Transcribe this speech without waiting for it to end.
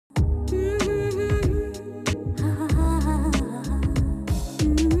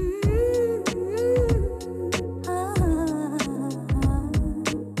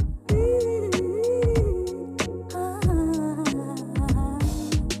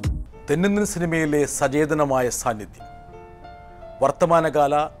തെന്നിന്ത്യൻ സിനിമയിലെ സചേതനമായ സാന്നിധ്യം.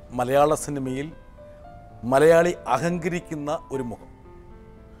 വർത്തമാനകാല മലയാള സിനിമയിൽ മലയാളി അഹങ്കരിക്കുന്ന ഒരു മുഖം.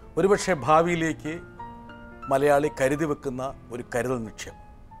 ഒരുപക്ഷെ ഭാവിയിലേക്ക് മലയാളി കരുതി വെക്കുന്ന ഒരു കരുതൽ നിക്ഷേപം.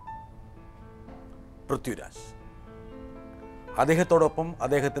 പൃഥ്വിരാജ്. അദ്ദേഹത്തോടൊപ്പം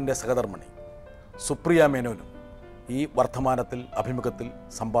അദ്ദേഹത്തിൻ്റെ സഹധർമ്മിണി സുപ്രിയ മേനോനും ഈ വർത്തമാനത്തിൽ, അഭിമുഖത്തിൽ,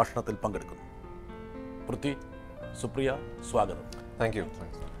 സംഭാഷണത്തിൽ പങ്കെടുക്കുന്നു. പൃഥ്വി, സുപ്രിയ, സ്വാഗതം. Thank you.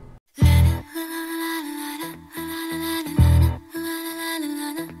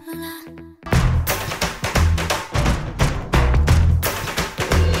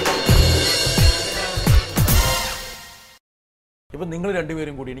 ഇപ്പം നിങ്ങൾ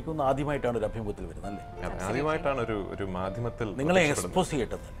രണ്ടുപേരും കൂടി എനിക്കൊന്ന് ആദ്യമായിട്ടാണ് ഒരു അഭിമുഖത്തിൽ വരുന്നത് അല്ലേ? ആദ്യമായിട്ടാണ് ഒരു മാധ്യമത്തിൽ നിങ്ങളെ എക്സ്പോസ്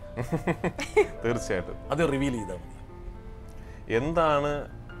ചെയ്യട്ടെന്ന്. തീർച്ചയായിട്ടും അത് റിവീൽ ചെയ്താൽ മതി. എന്താണ്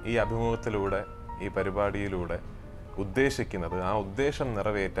ഈ അഭിമുഖത്തിലൂടെ, ഈ പരിപാടിയിലൂടെ ഉദ്ദേശിക്കുന്നത്? ആ ഉദ്ദേശം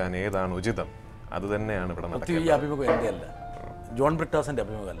നിറവേറ്റാൻ ഏതാണ് ഉചിതം, അത് തന്നെയാണ് ഇവിടെ നടക്കുന്നത്. ഈ അഭിമുഖം എൻ്റെ അല്ല, ജോൺ ബ്രിട്ടാസിന്റെ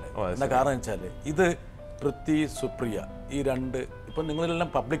അഭിമുഖമല്ലേ. എന്താ കാരണം വെച്ചാൽ ഇത് പൃഥ്വി, സുപ്രിയ ഈ രണ്ട് ഇപ്പം നിങ്ങളെല്ലാം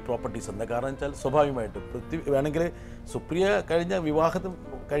പബ്ലിക് പ്രോപ്പർട്ടീസ്. എന്താ കാരണം വെച്ചാൽ സ്വാഭാവികമായിട്ടും പൃഥ്വി വേണമെങ്കിൽ സുപ്രിയ കഴിഞ്ഞ വിവാഹത്തിൽ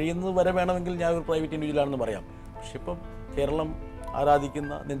കഴിയുന്നത് വരെ വേണമെങ്കിൽ ഞാൻ ഒരു പ്രൈവറ്റ് ഇൻഡിവിജ്വലാണെന്ന് പറയാം. പക്ഷെ ഇപ്പം കേരളം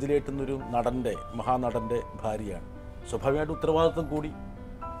ആരാധിക്കുന്ന, നെഞ്ചിലേറ്റുന്നൊരു നടൻ്റെ, മഹാനടൻ്റെ ഭാര്യയാണ്. സ്വാഭാവികമായിട്ട് ഉത്തരവാദിത്വം കൂടി,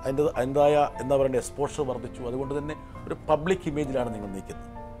 അതിൻ്റെതായ എന്താ പറയേണ്ട എക്സ്പോഷർ വർദ്ധിച്ചു. അതുകൊണ്ട് തന്നെ ഒരു പബ്ലിക് ഇമേജിലാണ് നിങ്ങൾ നിൽക്കുന്നത്.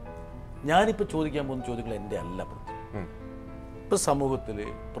 ഞാനിപ്പോൾ ചോദിക്കാൻ പോകുന്ന ചോദ്യങ്ങൾ എൻ്റെ അല്ല. പൃഥ്വി ഇപ്പം സമൂഹത്തിൽ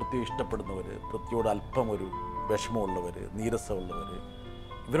പൃഥ്വി ഇഷ്ടപ്പെടുന്നവർ, പൃഥ്വിയോട് അല്പം ഒരു വിഷമമുള്ളവർ, നീരസമുള്ളവർ,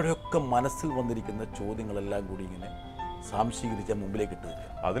 ഇവരുടെയൊക്കെ മനസ്സിൽ വന്നിരിക്കുന്ന ചോദ്യങ്ങളെല്ലാം കൂടി ഇങ്ങനെ സാംശീകരിച്ച മുമ്പിലേക്ക് ഇട്ട് തരിക.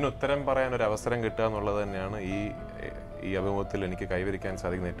 അതിനുത്തരം പറയാൻ ഒരു അവസരം കിട്ടുക എന്നുള്ളത് തന്നെയാണ് ഈ അഭിമുഖത്തിൽ എനിക്ക് കൈവരിക്കാൻ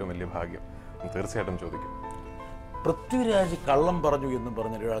സാധിക്കുന്ന ഏറ്റവും വലിയ ഭാഗ്യം. തീർച്ചയായിട്ടും ചോദിക്കും. പൃഥ്വിരാജ് കള്ളം പറഞ്ഞു എന്നും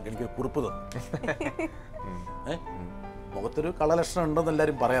പറഞ്ഞ ഒരാൾക്ക് എനിക്ക് കുറിപ്പ് തന്നു. മുഖത്തൊരു കള്ളലക്ഷണം ഉണ്ടെന്ന്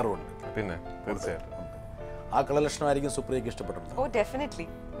എല്ലാവരും പറയാറുണ്ട്. പിന്നെ തീർച്ചയായിട്ടും ആ കള്ളലക്ഷണമായിരിക്കും സുപ്രിയക്ക് ഇഷ്ടപ്പെട്ടിട്ടുണ്ട്.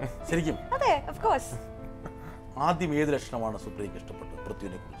 ശരിക്കും ആദ്യം ഏത് ലക്ഷണമാണ് സുപ്രിയക്ക് ഇഷ്ടപ്പെട്ടത്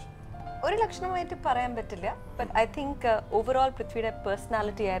പൃഥ്വിനെ കുറിച്ച്? ഒരു ലക്ഷണമായിട്ട് പറയാൻ പറ്റില്ല. But I think overall പൃഥ്വിയുടെ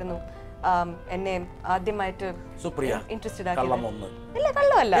personality ആയിരുന്നു എന്നെ ആദ്യമായിട്ട് സുപ്രിയ ഇൻട്രസ്റ്റഡ്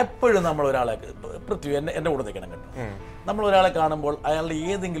ആക്കിയത്. എപ്പോഴും നമ്മൾ ഒരാളെ, പൃഥ്വി എന്റെ കൂടെ നിൽക്കണം കേട്ടോ, നമ്മൾ ഒരാളെ കാണുമ്പോൾ അയാളുടെ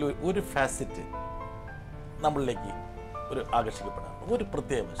ഏതെങ്കിലും ഒരു ഫാസറ്റ് നമ്മളിലേക്ക് ഒരു ആകർഷിക്കപ്പെടാം, ഒരു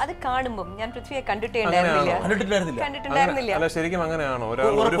പ്രത്യേക. അത് കാണുമ്പോൾ ഞാൻ പൃഥ്വിയെ കണ്ടിട്ടുണ്ടായിരുന്നില്ല. ശരിക്കും അങ്ങനെയാണോ?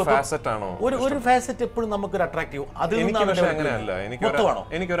 ഒരു ഫാസറ്റ് എപ്പോഴും നമുക്കൊരു അട്രാക്റ്റീവ്. അങ്ങനെയല്ല.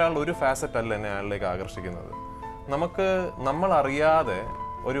 എനിക്കൊരാൾ ഒരു ഫാസറ്റ് അല്ല എന്നെ അയാളിലേക്ക് ആകർഷിക്കുന്നത്. നമ്മൾ അറിയാതെ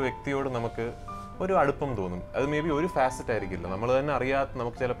ഒരു വ്യക്തിയോട് നമുക്ക് ഒരു അടുപ്പം തോന്നും. അത് മേ ബി ഒരു ഫാസറ്റ് ആയിരിക്കില്ല, നമ്മൾ തന്നെ അറിയാത്ത,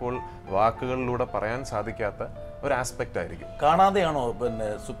 നമുക്ക് ചിലപ്പോൾ വാക്കുകളിലൂടെ പറയാൻ സാധിക്കാത്ത ഒരു ആസ്പെക്ട് ആയിരിക്കും. കാണാതെയാണോ പിന്നെ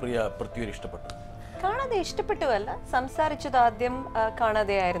സുപ്രിയ പൃഥ്വിയെ ഇഷ്ടപ്പെട്ടത്? കാണാതെ ഇഷ്ടപ്പെട്ടുവല്ല, സംസാരിച്ചത് ആദ്യം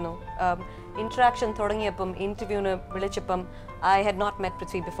കാണാതെയായിരുന്നു. ഇന്ററാക്ഷൻ തുടങ്ങിയപ്പം, ഇന്റർവ്യൂവിന് വിളിച്ചപ്പം I had not met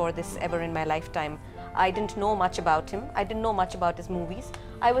Prithvi before this ever in my lifetime. I didn't know much about him. I didn't know much about his movies.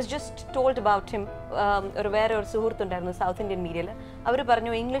 I was just told about him. വേറെ ഒരു സുഹൃത്തുണ്ടായിരുന്നു south Indian മീഡിയയിൽ. അവർ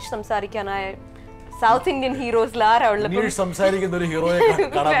പറഞ്ഞു English സംസാരിക്കാനായ south Indian ഹീറോസിൽ ആരാ ഉള്ളത്,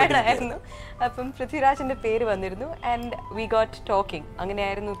 വേണമായിരുന്നു. അപ്പം പൃഥ്വിരാജിന്റെ പേര് വന്നിരുന്നു. And we got talking.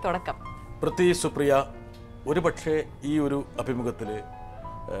 അങ്ങനെയായിരുന്നു തുടക്കം. പൃഥ്വി, സുപ്രിയ, ഒരുപക്ഷെ ഈ ഒരു അഭിമുഖത്തിൽ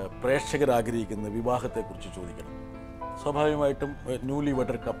പ്രേക്ഷകർ ആഗ്രഹിക്കുന്ന വിവാഹത്തെക്കുറിച്ച് ചോദിക്കണം. സ്വാഭാവികമായിട്ടും ന്യൂലി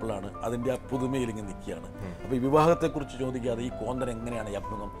വെഡഡ് കപ്പിളാണ്, അതിൻ്റെ ആ പുതുമയിൽ ഇങ്ങനെ നിൽക്കുകയാണ്. അപ്പോൾ ഈ വിവാഹത്തെക്കുറിച്ച് ചോദിക്കാതെ ഈ കോന്തൻ എങ്ങനെയാണ് ഈ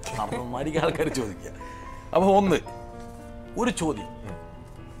അഭിമുഖം നടന്നതെന്നായിരിക്കും ആൾക്കാർ ചോദിക്കുക. അപ്പോൾ ഒരു ചോദ്യം,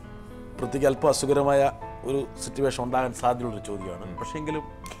 പൃഥ്വിക്ക് അല്പം അസുഖകരമായ ഒരു സിറ്റുവേഷൻ ഉണ്ടാകാൻ സാധ്യതയുള്ളൊരു ചോദ്യമാണ്. പക്ഷേ എങ്കിലും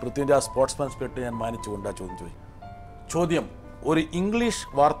പൃഥ്വിൻ്റെ ആ സ്പോർട്സ്മാൻ സ്പിരിറ്റ് ഞാൻ മാനിച്ചുകൊണ്ട് ആ ചോദ്യം ഒരു ഇംഗ്ലീഷ്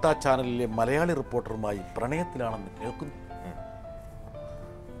വാർത്താ ചാനലിലെ മലയാളി റിപ്പോർട്ടറുമായി പ്രണയത്തിലാണെന്ന് കേൾക്കുന്നു.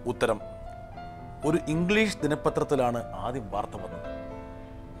 ഉത്തരം, ഒരു ഇംഗ്ലീഷ് ദിനപത്രത്തിലാണ് ആദ്യം വാർത്ത വന്നത്.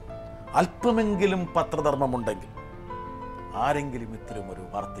 അല്പമെങ്കിലും പത്രധർമ്മമുണ്ടെങ്കിൽ ആരെങ്കിലും ഇത്തരം ഒരു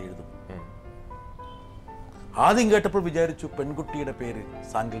വാർത്ത എഴുതും. ആദ്യം കേട്ടപ്പോൾ വിചാരിച്ചു പെൺകുട്ടിയുടെ പേര്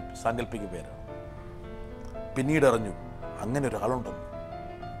സാങ്കല്പിക പേരാണ്. പിന്നീട് അറിഞ്ഞു അങ്ങനെ ഒരാളുണ്ടെന്ന്.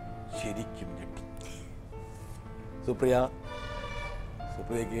 ശരിക്കും ഞെട്ടി.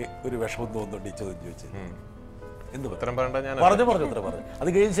 സുപ്രിയക്ക് ഒരു വിഷമം തോന്നുന്നുണ്ട് ഈ ചോദ്യം ചോദിച്ചത്. ഉത്തരം പറയണ്ട, ഞാൻ പറഞ്ഞു. അത്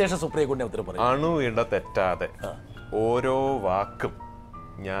കഴിഞ്ഞ ശേഷം സുപ്രിയ കൊണ്ട് ഉത്തരം പറയും. അണുവിട തെറ്റാതെ ഓരോ വാക്കും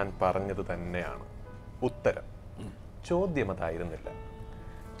ഞാൻ പറഞ്ഞത് തന്നെയാണ് ഉത്തരം. ചോദ്യം അതായിരുന്നില്ല.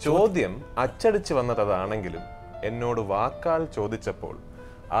 ചോദ്യം അച്ചടിച്ച് വന്നത് അതാണെങ്കിലും എന്നോട് വാക്കാൽ ചോദിച്ചപ്പോൾ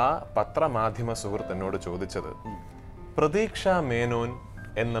ആ പത്രമാധ്യമ സുഹൃത്ത് എന്നോട് ചോദിച്ചത് പ്രതീക്ഷ മേനോൻ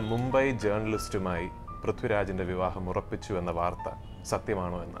എന്ന മുംബൈ ജേർണലിസ്റ്റുമായി പൃഥ്വിരാജിന്റെ വിവാഹം ഉറപ്പിച്ചു എന്ന വാർത്ത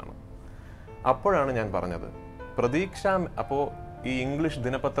സത്യമാണോ എന്നാണ്. അപ്പോഴാണ് ഞാൻ പറഞ്ഞത്, പ്രതീക്ഷ, അപ്പോൾ ഈ ഇംഗ്ലീഷ്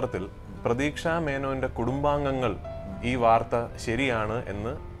ദിനപത്രത്തിൽ പ്രതീക്ഷാ മേനോന്റെ കുടുംബാംഗങ്ങൾ ഈ വാർത്ത ശരിയാണ്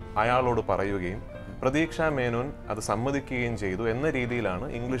എന്ന് അയാളോട് പറയുകയും പ്രതീക്ഷാ മേനോൻ അത് സമ്മതിക്കുകയും ചെയ്തു എന്ന രീതിയിലാണ്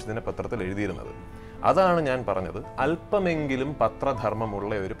ഇംഗ്ലീഷ് ദിനപത്രത്തിൽ എഴുതിയിരുന്നത്. അതാണ് ഞാൻ പറഞ്ഞത്, അല്പമെങ്കിലും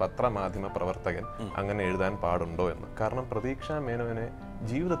പത്രധർമ്മമുള്ള ഒരു പത്രമാധ്യമ പ്രവർത്തകൻ അങ്ങനെ എഴുതാൻ പാടുണ്ടോ എന്ന്. കാരണം പ്രതീക്ഷാ മേനോനെ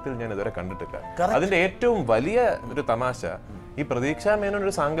ജീവിതത്തിൽ ഞാൻ ഇതുവരെ കണ്ടിട്ടില്ല. അതിന്റെ ഏറ്റവും വലിയ ഒരു തമാശ, ഈ പ്രതീക്ഷാ മേനോൻ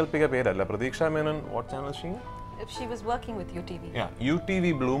ഒരു സാങ്കല്പിക പേരല്ല. പ്രതീക്ഷാ Menon what channel she? She was working with UTV. UTV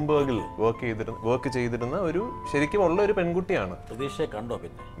ബ്ലൂംബർഗിൽ work ചെയ്തിരുന്ന ഒരു ശരിക്കും ഉള്ള ഒരു പെൺകുട്ടിയാണ്. പ്രതീക്ഷയെ കണ്ടോ?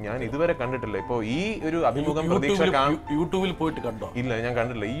 പിന്നെ ഞാൻ ഇതുവരെ കണ്ടിട്ടില്ല. ഇപ്പോ ഈ ഒരു അഭിമുഖം പ്രതീക്ഷ യൂട്യൂബിൽ പോയിട്ട് കണ്ടോ? ഇല്ല, ഞാൻ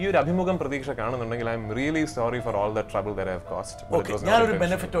കണ്ടിട്ടില്ല. ഈ ഒരു അഭിമുഖം പ്രതീക്ഷ കാണുന്നുണ്ടെങ്കിൽ I am really sorry for all the trouble that I have cost. ഞാനൊരു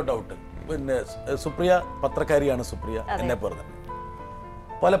ബെനിഫിറ്റ് ഓഫ് ഡൗട്ട്. പിന്നെ സുപ്രിയ പത്രക്കാരിയാണ്. സുപ്രിയ എന്നെ പറഞ്ഞു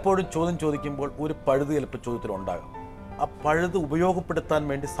പലപ്പോഴും ചോദ്യം ചോദിക്കുമ്പോൾ ഒരു പഴുത് ചിലപ്പോൾ ചോദ്യത്തിൽ ഉണ്ടാകാം. ആ പഴുത് ഉപയോഗപ്പെടുത്താൻ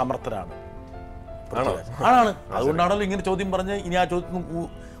വേണ്ടി സമർത്ഥനാണ്. ആണ്. അതുകൊണ്ടാണല്ലോ ഇങ്ങനെ ചോദ്യം പറഞ്ഞ് ഇനി ആ ചോദ്യത്തിൽ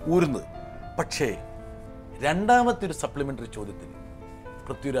ഊരുന്നത്. പക്ഷേ രണ്ടാമത്തെ ഒരു സപ്ലിമെന്ററി ചോദ്യത്തിൽ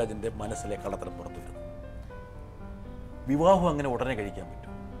പൃഥ്വിരാജിന്റെ മനസ്സിലെ കള്ളത്തരം പുറത്തു വരുന്നു. വിവാഹം അങ്ങനെ ഉടനെ കഴിക്കാൻ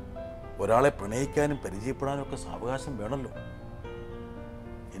പറ്റും? ഒരാളെ പ്രണയിക്കാനും പരിചയപ്പെടാനും ഒക്കെ സാവകാശം വേണമല്ലോ.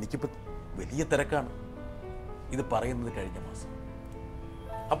 എനിക്കിപ്പോൾ വലിയ തിരക്കാണ്. ഇത് പറയുന്നത് കഴിഞ്ഞ മാസം.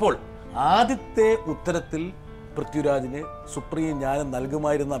 അപ്പോൾ ആദ്യത്തെ ഉത്തരത്തിൽ പൃഥ്വിരാജിന് സുപ്രിയയും ഞാനും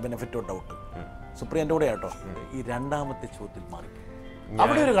നൽകുമായിരുന്ന ബെനിഫിറ്റ് ഓഫ് ഡൗട്ട് സുപ്രിയ എൻ്റെ കൂടെ ആട്ടോ. ഈ രണ്ടാമത്തെ ചോദ്യത്തിൽ മാറി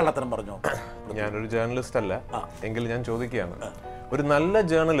അവിടെ ഒരു കള്ളത്തരം പറഞ്ഞോ? ഞാനൊരു ജേർണലിസ്റ്റ് അല്ല എങ്കിൽ ഞാൻ ചോദിക്കുകയാണ്, ഒരു നല്ല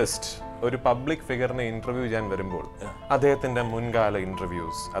ജേർണലിസ്റ്റ് ഒരു പബ്ലിക് ഫിഗറിനെ ഇന്റർവ്യൂ ചെയ്യാൻ വരുമ്പോൾ അദ്ദേഹത്തിന്റെ മുൻകാല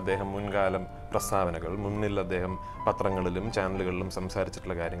ഇന്റർവ്യൂസ്, അദ്ദേഹം മുൻകാലം പ്രസ്താവനകൾ, മുന്നിൽ അദ്ദേഹം പത്രങ്ങളിലും ചാനലുകളിലും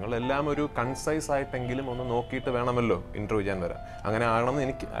സംസാരിച്ചിട്ടുള്ള കാര്യങ്ങൾ എല്ലാം ഒരു കൺസൈസ് ആയിട്ടെങ്കിലും ഒന്ന് നോക്കിയിട്ട് വേണമല്ലോ ഇന്റർവ്യൂ ചെയ്യാൻ വരാം. അങ്ങനെ ആണെന്ന്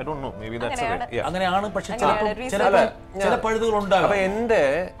എനിക്ക് I don't know, may be that's അങ്ങനെയാണ്. പക്ഷേ ചില പഴുതുകൾ ഉണ്ടാകും. അപ്പൊ എന്റെ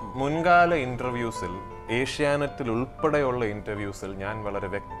മുൻകാല ഇന്റർവ്യൂസിൽ, ഏഷ്യാനെറ്റിൽ ഉൾപ്പെടെയുള്ള ഇന്റർവ്യൂസിൽ ഞാൻ വളരെ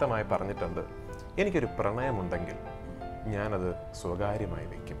വ്യക്തമായി പറഞ്ഞിട്ടുണ്ട്, എനിക്കൊരു പ്രണയമുണ്ടെങ്കിൽ ഞാനത് സ്വകാര്യമായി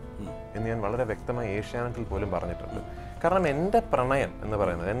വയ്ക്കും എന്ന് ഞാൻ വളരെ വ്യക്തമായി ഏഷ്യാനെറ്റിൽ പോലും പറഞ്ഞിട്ടുണ്ട്. കാരണം എൻ്റെ പ്രണയം എന്ന്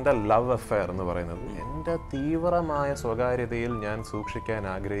പറയുന്നത്, എൻ്റെ ലവ് അഫെയർ എന്ന് പറയുന്നത് എൻ്റെ തീവ്രമായ സ്വകാര്യതയിൽ ഞാൻ സൂക്ഷിക്കാൻ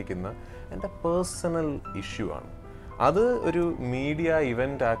ആഗ്രഹിക്കുന്ന എൻ്റെ പേഴ്സണൽ ഇഷ്യൂ ആണ്. അത് ഒരു മീഡിയ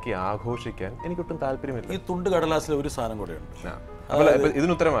ഇവന്റ് ആക്കി ആഘോഷിക്കാൻ എനിക്കൊട്ടും താല്പര്യമില്ല. ഈ തുണ്ട് കടലാസിലെ ഒരു സാധനം കൂടെയുണ്ട്.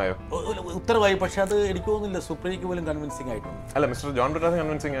 ഇതിന് ഉത്തരമായോ? ഉത്തരവായി. പക്ഷെ അത് എനിക്ക് തോന്നുന്നില്ല സുപ്രിയക്ക് പോലും കൺവിൻസിംഗ് ആയിട്ടുണ്ട്. അല്ല, മിസ്റ്റർ ജോൺ ബ്രിട്ടാസ്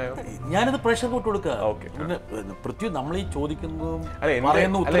കൺവിൻസിംഗ് ആയോ? ഞാനിത് പ്രഷർ കൊണ്ട് കൊടുക്കുക. പിന്നെ പൃഥ്വി നമ്മൾ ഈ ചോദിക്കുന്നതും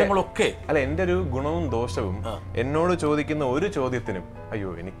പറയുന്ന ഉത്തരങ്ങളൊക്കെ അല്ല, എന്റെ ഒരു ഗുണവും ദോഷവും എന്നോട് ചോദിക്കുന്ന ഒരു ചോദ്യത്തിനും അയ്യോ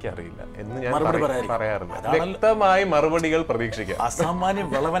എനിക്കറിയില്ല എന്ന് ഞാൻ പറയാറില്ല. വ്യക്തമായി മറുപടികൾ പ്രതീക്ഷിക്കുക. അസാമാന്യ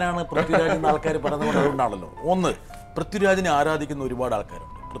വിളവനാണ് പൃഥ്വിരാജ് എന്ന ആൾക്കാർ പറയുന്നത്. അതുകൊണ്ടാണല്ലോ. ഒന്ന്, പൃഥ്വിരാജിനെ ആരാധിക്കുന്ന ഒരുപാട്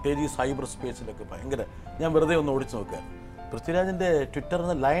ആൾക്കാരുണ്ട്, പ്രത്യേകിച്ച് ഈ സൈബർ സ്പേസിലൊക്കെ ഭയങ്കര. ഞാൻ വെറുതെ ഒന്ന് ഓടിച്ചു നോക്കുക, പൃഥ്വിരാജിന്റെ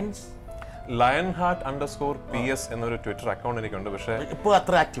ട്വിറ്ററിന് Lionheart_PS എന്നൊരു ട്വിറ്റർ അക്കൗണ്ട് എനിക്കുണ്ട്. പക്ഷേ ഇപ്പോൾ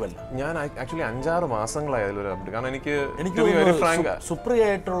അത്ര ആക്റ്റീവ് അല്ല. ഞാൻ ആക്ച്വലി 5-6 മാസങ്ങളായി അതിലൊരു അപ്ഡേറ്റ്. കാരണം എനിക്ക്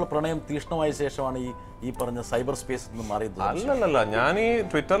സുപ്രിയായിട്ടുള്ള പ്രണയം തീഷ്ണമായ ശേഷമാണ് ഈ പറഞ്ഞ സൈബർ സ്പേസ് നിന്ന് മാറിയത്. അല്ലല്ല, ഞാൻ ഈ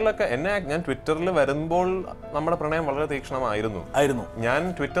ട്വിറ്ററിലൊക്കെ ഞാൻ ട്വിറ്ററിൽ വരുമ്പോൾ നമ്മുടെ പ്രണയം വളരെ തീക്ഷ്ണമായിരുന്നു. ഞാൻ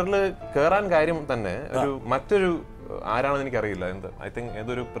ട്വിറ്ററിൽ കയറാൻ കാര്യം തന്നെ മറ്റൊരു ആരാണെന്ന് എനിക്കറിയില്ല, ഐ തിങ്ക്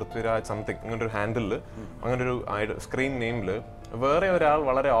ഏതൊരു പൃഥ്വിരാജ് സംതിങ് അങ്ങനൊരു ഹാൻഡിലിൽ, അങ്ങനൊരു സ്ക്രീൻ നെയിമിൽ വേറെ ഒരാൾ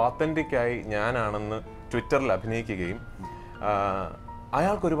വളരെ ഓത്തന്റിക് ആയി ഞാനാണെന്ന് ട്വിറ്ററിൽ അഭിനയിക്കുകയും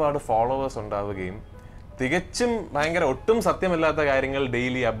അയാൾക്ക് ഒരുപാട് ഫോളോവേഴ്സ് ഉണ്ടാവുകയും തികച്ചും ഭയങ്കര ഒട്ടും സത്യമല്ലാത്ത കാര്യങ്ങൾ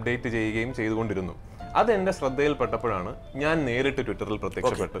ഡെയിലി അപ്ഡേറ്റ് ചെയ്യുകയും ചെയ്തുകൊണ്ടിരുന്നു. അത് എൻ്റെ ശ്രദ്ധയിൽപ്പെട്ടപ്പോഴാണ് ഞാൻ നേരിട്ട് ട്വിറ്ററിൽ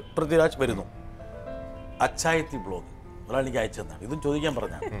പ്രത്യക്ഷപ്പെട്ടു. പൃഥ്വിരാജ് വരുന്നു, അച്ചായത്തി ബ്ലോഗ് ഒരാൾ എനിക്ക് അയച്ചെന്നാണ്. ഇതും ചോദിക്കാൻ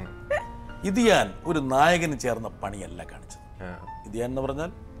പറഞ്ഞ ഇത് ഞാൻ ഒരു നായകന് ചേർന്ന പണിയല്ല കാണിച്ചത്. ഇത് ഞാൻ എന്ന് പറഞ്ഞാൽ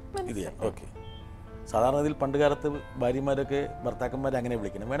ഇത് ഞാൻ ഓക്കെ. സാധാരണ ഇതിൽ പണ്ട് കാലത്ത് ഭാര്യമാരൊക്കെ ഭർത്താക്കന്മാരെ അങ്ങനെ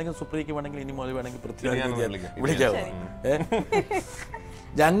വിളിക്കണം. വേണമെങ്കിൽ സുപ്രിയക്ക് വേണമെങ്കിൽ ഇനി മുതൽ വേണമെങ്കിൽ പൃഥ്വിരാജ് വിളിക്കാവൂ.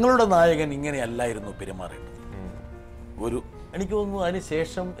 ഞങ്ങളുടെ നായകൻ ഇങ്ങനെയല്ലായിരുന്നു പെരുമാറേണ്ടത്. എനിക്ക് തോന്നുന്നു അതിന്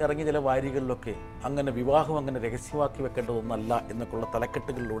ശേഷം ഇറങ്ങിയ ചില വാരികളിലൊക്കെ അങ്ങനെ വിവാഹം അങ്ങനെ രഹസ്യമാക്കി വെക്കേണ്ടതൊന്നല്ല എന്നൊക്കെയുള്ള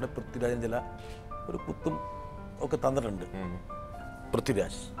തലക്കെട്ടുകളിലൂടെ പൃഥ്വിരാജൻ ചില ഒരു കുത്തും ഒക്കെ തന്നിട്ടുണ്ട്.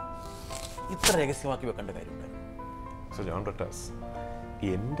 പൃഥ്വിരാജ് ഇത്ര രഹസ്യമാക്കി വെക്കേണ്ട കാര്യമുണ്ടായിരുന്നു. ജോൺ ബ്രിട്ടാസ്,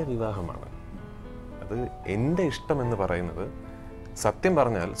 എൻ്റെ വിവാഹമാണ്, അത് എൻ്റെ ഇഷ്ടം എന്ന് പറയുന്നത് സത്യം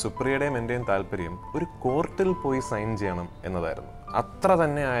പറഞ്ഞാൽ സുപ്രിയയുടെയും എൻ്റെയും താല്പര്യം ഒരു കോർട്ടിൽ പോയി സൈൻ ചെയ്യണം എന്നതായിരുന്നു. അത്ര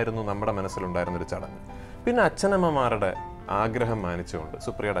തന്നെ ആയിരുന്നു നമ്മുടെ മനസ്സിലുണ്ടായിരുന്നൊരു ചടങ്ങ്. പിന്നെ അച്ഛനമ്മമാരുടെ ആഗ്രഹം മാനിച്ചുകൊണ്ട്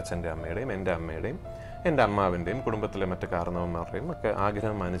സുപ്രിയയുടെ അച്ഛൻ്റെ അമ്മയുടെയും എൻ്റെ അമ്മയുടെയും എൻ്റെ അമ്മാവിൻ്റെയും കുടുംബത്തിലെ മറ്റ് കാരണവന്മാരുടെയും ഒക്കെ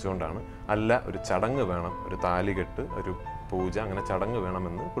ആഗ്രഹം മാനിച്ചുകൊണ്ടാണ് അല്ല ഒരു ചടങ്ങ് വേണം, ഒരു താലികെട്ട്, ഒരു പൂജ, അങ്ങനെ ചടങ്ങ്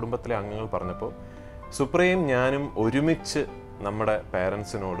വേണമെന്ന് കുടുംബത്തിലെ അംഗങ്ങൾ പറഞ്ഞപ്പോൾ സുപ്രിയയും ഞാനും ഒരുമിച്ച് നമ്മുടെ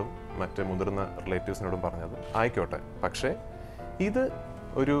പേരൻസിനോടും മറ്റ് മുതിർന്ന റിലേറ്റീവ്സിനോടും പറഞ്ഞത് ആയിക്കോട്ടെ, പക്ഷേ ഇത്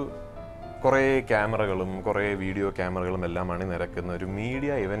ഒരു കുറേ ക്യാമറകളും കുറേ വീഡിയോ ക്യാമറകളും എല്ലാം അണിനിരക്കുന്ന ഒരു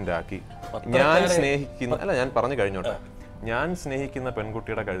മീഡിയ ഇവന്റ് ആക്കി ഞാൻ സ്നേഹിക്കുന്ന ഞാൻ പറഞ്ഞു കഴിഞ്ഞോട്ടെ, ഞാൻ സ്നേഹിക്കുന്ന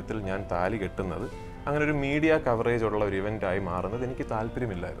പെൺകുട്ടിയുടെ കഴുത്തിൽ ഞാൻ താലി കെട്ടുന്നത് അങ്ങനെ ഒരു മീഡിയ കവറേജ് ഉള്ള ഒരു ഇവന്റ് ആയി മാറുന്നത് എനിക്ക്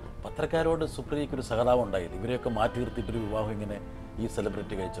താല്പര്യമില്ലായിരുന്നു. പത്രക്കാരോട് സുപ്രിയയ്ക്ക് ഒരു സഹതാപം ഉണ്ടായില്ല, ഇവരെയൊക്കെ മാറ്റി നിർത്തിയിട്ട് ഒരു വിവാഹം ഇങ്ങനെ ഈ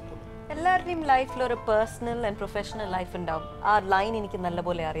സെലിബ്രിറ്റി കഴിച്ചപ്പോൾ? എല്ലാവരുടെയും ലൈഫിൽ ഒരു പേഴ്സണൽ ആൻഡ് പ്രൊഫഷണൽ ലൈഫ് ഉണ്ടാവും. ആ ലൈൻ എനിക്ക്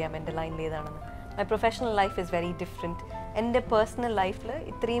നല്ലപോലെ അറിയാം എൻ്റെ ലൈനിൽ ഏതാണെന്ന്. My professional life is very different. എൻ്റെ പേഴ്സണൽ ലൈഫിൽ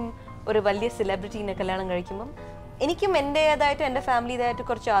ഇത്രയും ഒരു വലിയ സെലിബ്രിറ്റീനെ കല്യാണം കഴിക്കുമ്പം എനിക്കും എൻ്റേതായിട്ട് എൻ്റെ ഫാമിലിയുടേതായിട്ട്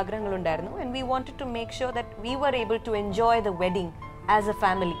കുറച്ച് ആഗ്രഹങ്ങളുണ്ടായിരുന്നു. And we wanted to make sure that we were able to enjoy the wedding as A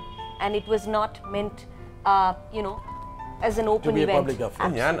family and it was not മെന്റ് as an open event.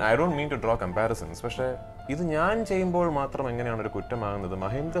 I don't mean to draw comparisons, പക്ഷേ ഇത് ഞാൻ ചെയ്യുമ്പോൾ മാത്രം എങ്ങനെയാണ് ഒരു കുറ്റമാകുന്നത്?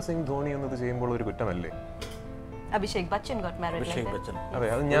 മഹേന്ദ്ര സിംഗ് ധോണി എന്നത് ചെയ്യുമ്പോൾ ഒരു കുറ്റമല്ലേ? Abhishek Bachchan got married like that. അതെ,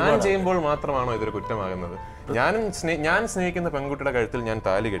 അത് ഞാൻ ചെയ്യുമ്പോൾ മാത്രമാണോ ഇതൊരു കുറ്റമാകുന്നത്? ഞാൻ സ്നേഹിക്കുന്ന പെൺകുട്ടിയുടെ കഴുത്തിൽ ഞാൻ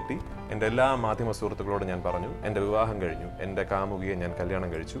താലി കെട്ടി എൻ്റെ എല്ലാ മാധ്യമ സുഹൃത്തുക്കളോട് ഞാൻ പറഞ്ഞു, എൻ്റെ വിവാഹം കഴിഞ്ഞു, എൻ്റെ കാമുകിയെ ഞാൻ കല്യാണം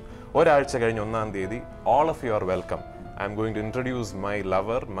കഴിച്ചു, ഒരാഴ്ച കഴിഞ്ഞ് 1-ാം തീയതി all of you are welcome, I am going to introduce my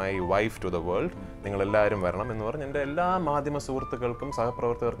lover, my wife to the world, നിങ്ങൾ എല്ലാവരും വരണം എന്ന് പറഞ്ഞ് എൻ്റെ എല്ലാ മാധ്യമ സുഹൃത്തുക്കൾക്കും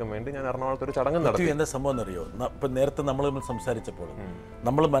സഹപ്രവർത്തകർക്കും വേണ്ടി ഞാൻ എറണാകുളത്ത് ഒരു ചടങ്ങ് നടത്തി. എന്താ സംഭവം എന്നറിയോ? ഇപ്പം നേരത്തെ നമ്മൾ സംസാരിച്ചപ്പോൾ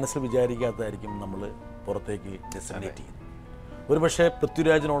നമ്മൾ മനസ്സിൽ വിചാരിക്കാത്തതായിരിക്കും നമ്മൾ പുറത്തേക്ക് ഡെസിഗ്നേറ്റ് ചെയ്യുന്നത്. ഒരുപക്ഷെ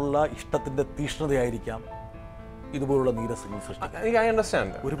പൃഥ്വിരാജിനുള്ള ഇഷ്ടത്തിന്റെ തീഷ്ണതയായിരിക്കാം ഇതുപോലുള്ള നീരസങ്ങൾ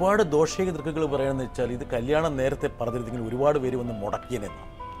സൃഷ്ടിക്കുന്നത്. ഒരുപാട് ദോഷിക ദൃക്കുകൾ പറയുന്നത് വെച്ചാൽ ഇത് കല്യാണം നേരത്തെ പറഞ്ഞിരുന്നെങ്കിൽ ഒരുപാട് പേര് വന്ന് മുടക്കിയെന്നാണ്.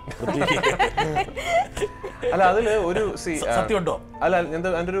 അല്ല, അതില് ഒരു സത്യമുണ്ടോ? അല്ല,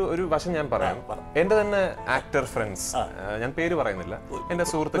 എൻ്റെ ഒരു വശം ഞാൻ പറയാം. എന്റെ തന്നെ ആക്ടർ ഫ്രണ്ട്സ്, ഞാൻ പേര് പറയുന്നില്ല, എന്റെ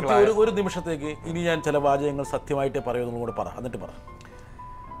സുഹൃത്തുക്കൾ, ഒരു നിമിഷത്തേക്ക് ഇനി ഞാൻ ചില വാചകങ്ങൾ സത്യമായിട്ടേ പറയുന്നു കൂടെ പറ, എന്നിട്ട് പറ.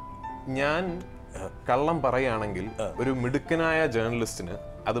 ഞാൻ കള്ളം പറയുകയാണെങ്കിൽ ഒരു മിടുക്കനായ ജേർണലിസ്റ്റിന്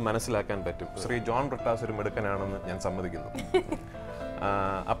അത് മനസ്സിലാക്കാൻ പറ്റും. ശ്രീ ജോൺ ബ്രിട്ടാസ് ഒരു മിടുക്കനാണെന്ന് ഞാൻ സമ്മതിക്കുന്നു.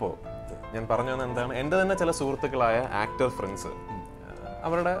 അപ്പോൾ ഞാൻ പറഞ്ഞു വന്നത് എന്താണ്, എൻ്റെ തന്നെ ചില സുഹൃത്തുക്കളായ ആക്ടർ ഫ്രണ്ട്സ്,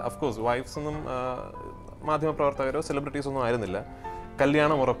 അവരുടെ അഫ്കോഴ്സ് വൈഫ്സ് ഒന്നും മാധ്യമപ്രവർത്തകരോ സെലിബ്രിറ്റീസ് ഒന്നും ആയിരുന്നില്ല,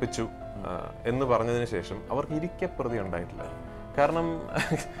 കല്യാണം ഉറപ്പിച്ചു എന്ന് പറഞ്ഞതിന് ശേഷം അവർക്ക് ഇരിക്കപ്രതി ഉണ്ടായിട്ടില്ല. കാരണം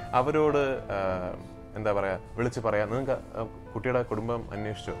അവരോട് എന്താ പറയുക, വിളിച്ച് പറയാം, നിങ്ങൾക്ക് കുട്ടിയുടെ കുടുംബം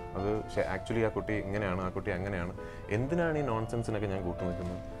അന്വേഷിച്ചോ, അത് ആക്ച്വലി ആ കുട്ടി ഇങ്ങനെയാണ്, ആ കുട്ടി അങ്ങനെയാണ്, എന്തിനാണ് ഈ നോൺസെൻസിനൊക്കെ ഞാൻ കൂട്ടു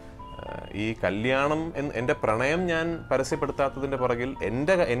നിൽക്കുന്നത്? ഈ കല്യാണം എൻ്റെ പ്രണയം ഞാൻ പരസ്യപ്പെടുത്താത്തതിൻ്റെ പുറകിൽ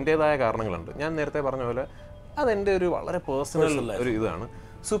എൻ്റേതായ കാരണങ്ങളുണ്ട്. ഞാൻ നേരത്തെ പറഞ്ഞ പോലെ അതെൻ്റെ ഒരു വളരെ പേഴ്സണൽ ഒരു ഇതാണ്.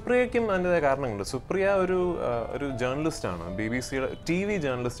 സുപ്രിയയ്ക്കും അതിൻ്റെതായ കാരണങ്ങളുണ്ട്. സുപ്രിയ ഒരു ജേർണലിസ്റ്റാണ്, BBC-യുടെ TV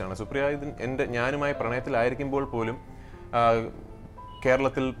ജേർണലിസ്റ്റാണ്. സുപ്രിയ ഞാനുമായി പ്രണയത്തിലായിരിക്കുമ്പോൾ പോലും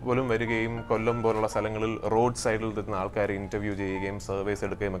കേരളത്തിൽ പോലും വരികയും കൊല്ലം പോലുള്ള സ്ഥലങ്ങളിൽ റോഡ് സൈഡിൽ നിൽക്കുന്ന ആൾക്കാരെ ഇന്റർവ്യൂ ചെയ്യുകയും സർവേസ്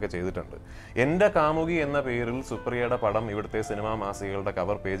എടുക്കുകയും ഒക്കെ ചെയ്തിട്ടുണ്ട്. എൻ്റെ കാമുകി എന്ന പേരിൽ സുപ്രിയയുടെ പടം ഇവിടുത്തെ സിനിമാ മാസികകളുടെ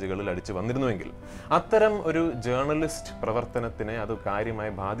കവർ പേജുകളിൽ അടിച്ചു വന്നിരുന്നുവെങ്കിൽ അത്തരം ഒരു ജേർണലിസ്റ്റ് പ്രവർത്തനത്തിനെ അത്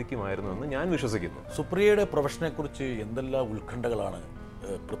കാര്യമായി ബാധിക്കുമായിരുന്നു എന്ന് ഞാൻ വിശ്വസിക്കുന്നു. സുപ്രിയയുടെ പ്രൊഫഷനെ കുറിച്ച് എന്തെല്ലാം ഉത്കണ്ഠകളാണ്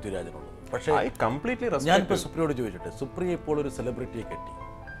പൃഥ്വിരാജിനുള്ളത്. പക്ഷേ ഞാനിപ്പോൾ സുപ്രിയയോട് ചോദിച്ചിട്ട്, സുപ്രിയ ഇപ്പോൾ ഒരു സെലിബ്രിറ്റിയെ കെട്ടി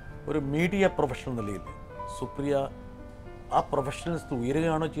ഒരു മീഡിയ പ്രൊഫഷണൽ നിലയിൽ സുപ്രിയ ആ പ്രൊഫഷണൽസ്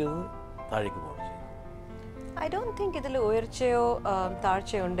ഉയരുകയാണോ ചെയ്തത്, താഴേക്ക് പോകണോ ചെയ്തത്? I don't think ഇതിൽ ഉയർച്ചയോ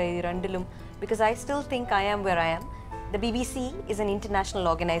താഴ്ചയോ ഉണ്ട് ഈ രണ്ടിലും. Because I still think I am where I am. The BBC is an international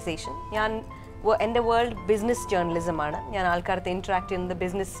organization. എൻ്റെ വേൾഡ് ബിസിനസ് ജേർണലിസം ആണ്. ഞാൻ ആൾക്കാർക്ക് ഇൻട്രാക്ട് ചെയ്യുന്നത്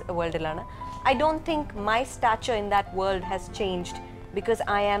business വേൾഡിലാണ്. I don't think my stature in that world has changed because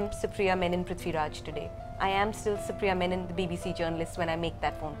I am Supriya Menon Prithviraj today. I am still Supriya Menon, the BBC journalist, when I make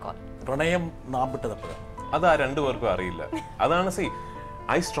that phone call. പ്രണയം നാമ്പിട്ടതപ്പോഴാണ് അത് ആ രണ്ടുപേർക്കും അറിയില്ല. അതാണ്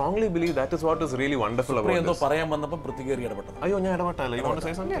I strongly believe that is what is really wonderful about this. പറയാൻ വന്നപ്പോൾ പ്രതികരി ഇടപെട്ടത്. അയ്യോ, ഞാൻ ഇടപെട്ടല്ല. You want to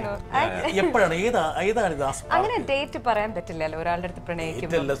say something? എപ്പോഴാണ് ഏതാണ് ഇത്? അങ്ങനെ ഡേറ്റ് പറയാൻ പറ്റില്ലല്ലോ ഒരാളുടെ അടുത്ത്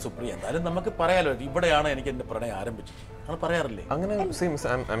പ്രണയിക്കുമ്പോൾ. ഇതല്ല സുപ്രിയ, എന്നാലും നമുക്ക് പറയാലോ ഇവിടെയാണ് എനിക്ക് എൻ്റെ പ്രണയം ആരംഭിച്ചത്. നമ്മൾ പറയാറില്ലേ അങ്ങനെ?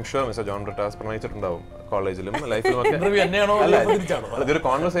 I'm sure Mr. John Brittas പ്രണയിച്ചിട്ടുണ്ടാവും കോളേജിലും ലൈഫിലും ഒക്കെ. ഇതൊരു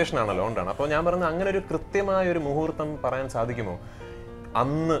കോൺവെർസേഷൻ ആണല്ലോ, ഉണ്ടാണ്. അപ്പോൾ ഞാൻ പറഞ്ഞത് അങ്ങനെ ഒരു കൃത്യമായ ഒരു മുഹൂർത്തം പറയാൻ സാധിക്കുമോ?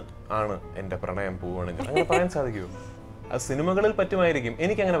 അന്ന് ആണ് എൻ്റെ പ്രണയം പോവുകയാണെങ്കിൽ അങ്ങനെ പറയാൻ സാധിക്കുമോ? അത് സിനിമകളിൽ പറ്റുമായിരിക്കും,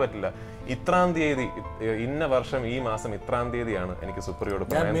 എനിക്കങ്ങനെ പറ്റില്ല. ഇത്രാം തീയതി, ഇന്ന വർഷം ഈ മാസം ഇത്രാം തീയതിയാണ് എനിക്ക് സുപ്രിയോട്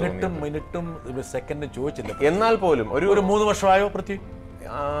മിനിറ്റും സെക്കൻഡ് ചോദിച്ചില്ല. എന്നാൽ പോലും ഒരു 3 വർഷമായോ പൃഥ്വി?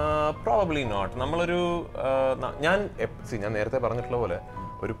 Probably not. നമ്മളൊരു ഞാൻ നേരത്തെ പറഞ്ഞിട്ടുള്ള പോലെ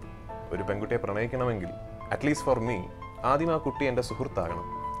ഒരു പെൺകുട്ടിയെ പ്രണയിക്കണമെങ്കിൽ അറ്റ്ലീസ്റ്റ് ഫോർ മീ ആദ്യം ആ കുട്ടി എൻ്റെ സുഹൃത്താകണം,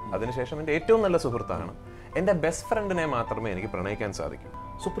 അതിനുശേഷം എൻ്റെ ഏറ്റവും നല്ല സുഹൃത്താകണം, എൻ്റെ ബെസ്റ്റ് ഫ്രണ്ടിനെ മാത്രമേ എനിക്ക് പ്രണയിക്കാൻ സാധിക്കൂ.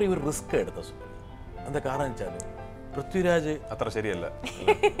 സുപ്രിയ ഒരു റിസ്ക് എടുത്ത സുപ്രിയ. എന്താ കാരണം വെച്ചാൽ പൃഥ്വിരാജ് അത്ര ശരിയല്ല,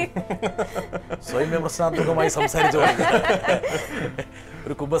 സ്വയം വിമർശനാത്മകമായി സംസാരിച്ചു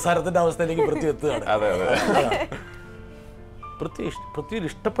ഒരു കുമ്പസാരത്തിന്റെ അവസ്ഥയിലേക്ക് പൃഥ്വി എത്തുകയാണ്. പൃഥ്വിയിൽ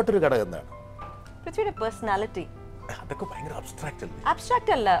ഇഷ്ടപ്പെട്ടൊരു ഘടകം എന്താണ്? പൃഥ്വിയുടെ പേഴ്സണാലിറ്റി. അതൊക്കെ ഭയങ്കര അബ്സ്ട്രാക്റ്റ് അല്ലേ?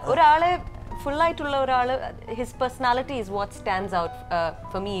 അബ്സ്ട്രാക്റ്റ് അല്ല, ഒരാളെ ഫുള്ളായിട്ടുള്ള ഒരാള് his personality is what stands out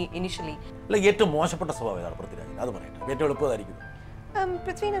for me initially. അല്ല, ഏറ്റവും മോശപ്പെട്ട സ്വഭാവം ഏതാണ് പൃഥ്വിരാജിന്? അത് പറയട്ടെ, ഏറ്റവും എളുപ്പമായിരിക്കും.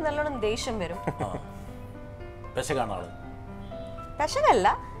 പൃഥ്വിന് നല്ലോണം ദേഷ്യം വരും. പെശകാണ് ആള്. പെശകല്ല,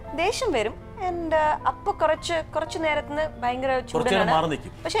 ദേഷ്യം വരും. ആൻഡ് അപ്പൊ കുറച്ച് നേരത്തിന് ഭയങ്കര ചൂടാണ്.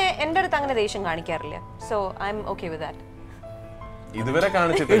 പക്ഷെ എന്റെ അടുത്ത് അങ്ങനെ ദേഷ്യം കാണിക്കാറില്ല. So I M okay with that. ഇതുവരെ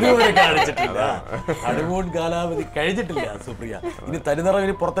കാണിച്ചിട്ടില്ല. ഹണിമൂൺ കാലാവധി കഴിഞ്ഞിട്ടില്ല സുപ്രിയ. ഇനി തനിനിറം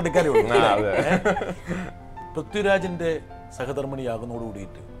ഇനി പുറത്തെടുക്കാനേ ഉള്ളൂ. പൃഥ്വിരാജിന്റെ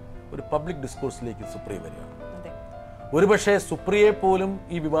സഹധർമ്മിണിയാകുന്നതോടുകൂടിയിട്ട് ഒരു പബ്ലിക് ഡിസ്കോഴ്സിലേക്ക് സുപ്രിയ വരികയാണ്. ഒരുപക്ഷെ സുപ്രിയയെ പോലും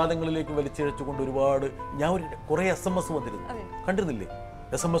ഈ വിവാദങ്ങളിലേക്ക് വലിച്ചിഴച്ചുകൊണ്ട് ഒരുപാട് കുറെ SMS വന്നിരുന്നു, കണ്ടിരുന്നില്ലേ?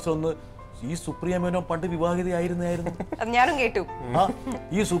 SMS ഒന്ന്, ഈ സുപ്രിയ മേനോൻ പണ്ട് വിവാഹിതയായിരുന്നു. ഞാനും കേട്ടു.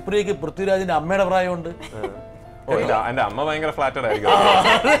 ഈ സുപ്രിയക്ക് പൃഥ്വിരാജിന്റെ അമ്മയുടെ പ്രായമുണ്ട്. എന്റെ അമ്മ ഭയങ്കര ഫ്ലാറ്റഡ് ആയിരിക്കും.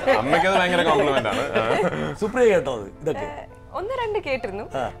 അമ്മയ്ക്ക് അത് ഭയങ്കര കോംപ്ലിമെന്റ് ആണ്. സുപ്രിയ കേട്ടത് ഇതൊക്കെ ഒന്ന് രണ്ട് കേട്ടിരുന്നു.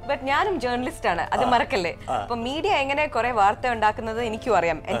 ബട്ട് ഞാനും ജേർണലിസ്റ്റ് ആണ്, അത് മറക്കല്ലേ. അപ്പൊ മീഡിയ എങ്ങനെ കുറെ വാർത്ത ഉണ്ടാക്കുന്നത് എനിക്കും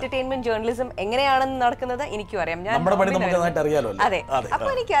അറിയാം. എന്റർടൈൻമെന്റ് ജേർണലിസം എങ്ങനെയാണെന്ന് നടക്കുന്നത് എനിക്കും അറിയാം. അതെ, അപ്പൊ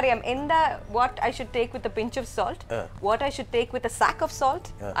എനിക്കറിയാം എന്താ what I should take with a pinch of salt, what I should take with a sac of salt.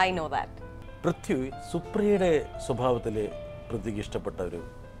 I know that. Prithvi, സുപ്രിയയുടെ സ്വഭാവത്തില് പൃഥ്വിക്ക് ഇഷ്ടപ്പെട്ട ഒരു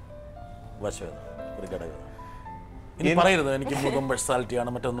വശം, ഒരു ഘടകം ഇനി പറയരുത്. എനിക്ക് മുഖം പേഴ്സണാലിറ്റിയാണ്,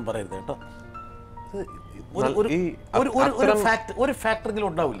 മറ്റൊന്നും പറയരുത് കേട്ടോ. ഒരു ഫാക്ടറെങ്കിലും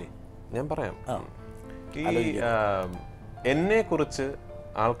ഉണ്ടാവില്ലേ? ഞാൻ പറയാം. ഈ എന്നെ കുറിച്ച്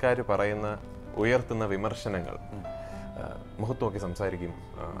ആൾക്കാർ പറയുന്ന ഉയർത്തുന്ന വിമർശനങ്ങൾ, മുഖത്ത് നോക്കി സംസാരിക്കും,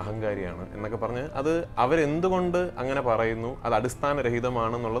 അഹങ്കാരിയാണ് എന്നൊക്കെ പറഞ്ഞ് അത് അവരെന്തുകൊണ്ട് അങ്ങനെ പറയുന്നു, അത്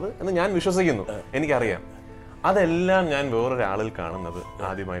അടിസ്ഥാനരഹിതമാണെന്നുള്ളത് എന്ന് ഞാൻ വിശ്വസിക്കുന്നു. എനിക്കറിയാം. അതെല്ലാം ഞാൻ വേറൊരാളിൽ കാണുന്നത്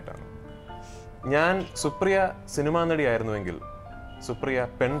ആദ്യമായിട്ടാണ്. ഞാൻ സുപ്രിയ സിനിമാ നടിയായിരുന്നുവെങ്കിൽ സുപ്രിയ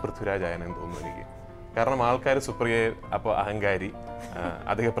പെൺ പൃഥ്വിരാജ് ആയെന്ന് തോന്നുന്നു എനിക്ക്. കാരണം ആൾക്കാർ സുപ്രിയയെ അപ്പോൾ അഹങ്കാരി,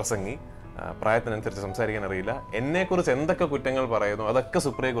 അധിക പ്രസംഗി, പ്രായത്തിനനുസരിച്ച് സംസാരിക്കാൻ അറിയില്ല, എന്നെക്കുറിച്ച് എന്തൊക്കെ കുറ്റങ്ങൾ പറയുന്നു അതൊക്കെ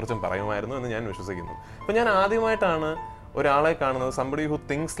സുപ്രിയയെക്കുറിച്ചും പറയുമായിരുന്നു എന്ന് ഞാൻ വിശ്വസിക്കുന്നു. അപ്പം ഞാൻ ആദ്യമായിട്ടാണ് ഒരാളെ കാണുന്നത്, somebody who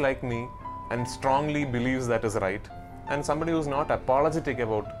thinks like me and strongly believes that is right and somebody who is not apologetic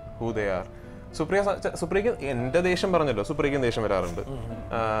about who they are. സുപ്രിയക്ക് എന്റെ ദേഷ്യം പറഞ്ഞല്ലോ, സുപ്രിയക്കും ദേഷ്യം വരാറുണ്ട്.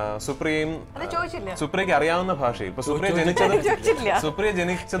 സുപ്രിയക്ക് അറിയാവുന്ന ഭാഷയിൽ, ഇപ്പൊ സുപ്രിയ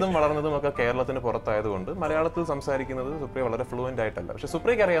ജനിച്ചതും വളർന്നതും ഒക്കെ കേരളത്തിന് പുറത്തായതുകൊണ്ട് മലയാളത്തിൽ സംസാരിക്കുന്നത് സുപ്രിയ വളരെ ഫ്ലുവന്റ് ആയിട്ടല്ല. പക്ഷെ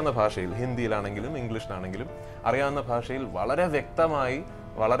സുപ്രിയക്ക് അറിയാവുന്ന ഭാഷയിൽ, ഹിന്ദിയിലാണെങ്കിലും ഇംഗ്ലീഷിലാണെങ്കിലും അറിയാവുന്ന ഭാഷയിൽ വളരെ വ്യക്തമായി,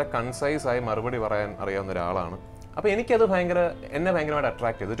 വളരെ കൺസൈസ് ആയി മറുപടി പറയാൻ അറിയാവുന്ന ഒരാളാണ്. അപ്പൊ എനിക്കത് എന്നെ ഭയങ്കരമായിട്ട്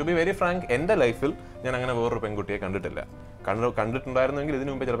അട്രാക്ട് ചെയ്തു. ടു ബി വെരി ഫ്രാങ്ക്, എന്റെ ലൈഫിൽ ഞാൻ അങ്ങനെ വേറൊരു പെൺകുട്ടിയെ കണ്ടിട്ടില്ല. കണ്ടിട്ടുണ്ടായിരുന്നെങ്കിൽ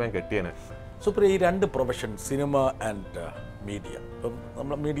ഇതിനു മുമ്പേ ചിലപ്പോൾ ഞാൻ കെട്ടിയേനെ. സുപ്രിയ, ഈ രണ്ട് പ്രൊഫഷൻ, സിനിമ ആൻഡ് മീഡിയ, ഇപ്പം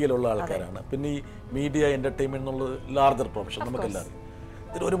നമ്മൾ മീഡിയയിലുള്ള ആൾക്കാരാണ്. പിന്നെ ഈ മീഡിയ എന്റർടൈൻമെന്റ് എന്നുള്ളത് ലാർജർ പ്രൊഫഷൻ, നമുക്കെല്ലാവരും.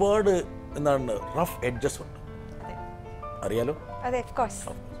 ഇതിൽ ഒരുപാട് എന്താണ് റഫ് എഡ്ജസ് ഉണ്ട്, അറിയാലോ?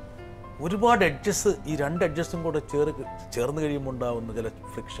 ഒരുപാട് എഡ്ജസ്, ഈ രണ്ട് എഡ്ജസും കൂടെ ചേർന്ന് കഴിയുമ്പോൾ ഉണ്ടാവുന്ന ചില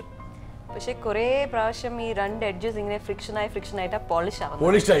ഫ്രിക്ഷൻ. പക്ഷെ കുറെ പ്രാവശ്യം ഈ രണ്ട് എഡ്ജസ് ഇങ്ങനെ ഫ്രിക്ഷനായിട്ടാ പോളിഷ്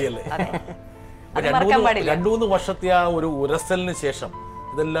ആയല്ലേ? 2-3 വർഷത്തെ ആ ഒരു ഉരസലിന് ശേഷം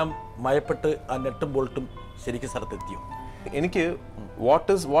ഇതെല്ലാം മയപ്പെട്ട് ആ നെട്ടും ബോൾട്ടും ശരിക്കും സ്ഥലത്തെത്തിയോ? എനിക്ക്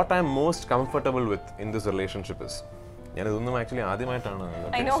what I M most comfortable with in this relationship is, ഞാൻ ഇതൊന്നും ആക്ച്വലി ആദ്യമായിട്ടാണ്.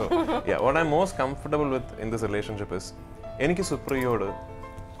 What I M most comfortable with in this relationship is, എനിക്ക് സുപ്രിയയോട്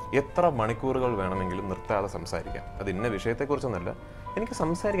എത്ര മണിക്കൂറുകൾ വേണമെങ്കിലും നിർത്താതെ സംസാരിക്കാം. അത് ഇന്ന വിഷയത്തെക്കുറിച്ചൊന്നല്ല, എനിക്ക്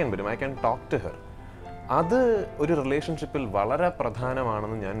സംസാരിക്കാൻ പറ്റും. I can talk to her. അത് ഒരു റിലേഷൻഷിപ്പിൽ വളരെ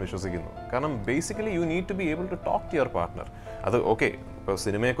പ്രധാനമാണെന്ന് ഞാൻ വിശ്വസിക്കുന്നു. കാരണം basically you need to be able to talk to your partner. അത് ഓക്കെ, ഇപ്പോൾ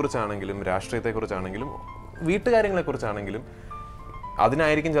സിനിമയെക്കുറിച്ചാണെങ്കിലും രാഷ്ട്രീയത്തെക്കുറിച്ചാണെങ്കിലും വീട്ടുകാര്യങ്ങളെക്കുറിച്ചാണെങ്കിലും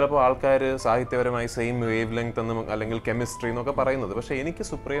അതിനായിരിക്കും ചിലപ്പോൾ ആൾക്കാർ സാഹിത്യപരമായി സെയിം വേവ് ലെങ്ത് എന്നും അല്ലെങ്കിൽ കെമിസ്ട്രി എന്നൊക്കെ പറയുന്നത്. പക്ഷേ എനിക്ക്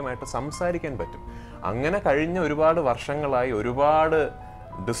സുപ്രിയമായിട്ട് സംസാരിക്കാൻ പറ്റും. അങ്ങനെ കഴിഞ്ഞ ഒരുപാട് വർഷങ്ങളായി ഒരുപാട്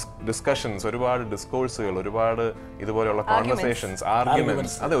ഡിസ്കഷൻസ്, ഒരുപാട് ഡിസ്കോഴ്സുകൾ, ഒരുപാട് ഇതുപോലെയുള്ള കോൺവെർസേഷൻസ്,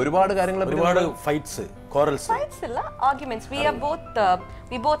 ആർഗ്യുമെന്റ്സ്, അതെ, ഒരുപാട് കാര്യങ്ങൾ, ഒരുപാട് fights, arguments.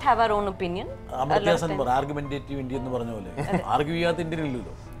 We both have our own opinion. Argumentative India എന്ന് പറഞ്ഞ പോലെ ആർഗ്യൂ ചെയ്യാത്ത ഇന്ത്യൻ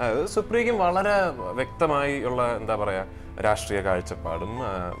ഇല്ലല്ലോ. സുപ്രിയയ്ക്കും വളരെ വ്യക്തമായി ഉള്ള എന്താ പറയാ രാഷ്ട്രീയ കാഴ്ചപ്പാടും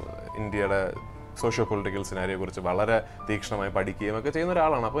ഇന്ത്യയുടെ സോഷ്യോ പൊളിറ്റിക്കൽ സിനാരിയെ കുറിച്ച് വളരെ തീക്ഷ്ണമായി പഠിക്കുകയും ഒക്കെ ചെയ്യുന്ന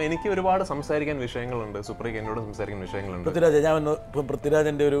ഒരാളാണ്. അപ്പോൾ എനിക്ക് ഒരുപാട് സംസാരിക്കാൻ വിഷയങ്ങളുണ്ട്, സുപ്രിയക്ക് എന്നോട് സംസാരിക്കാൻ വിഷയങ്ങളുണ്ട്.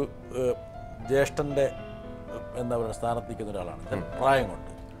 പൃഥ്വിരാജന്റെ ഒരു ജ്യേഷ്ഠന്റെ എന്താ പറയുക സ്ഥാനത്തിരിക്കുന്ന ഒരാളാണ്. പ്രായം കൊണ്ട്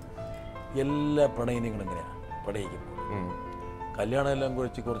എല്ലാ പ്രണയിനികളും എങ്ങനെയാണ് പ്രണയിക്കുമ്പോൾ കല്യാണം എല്ലാം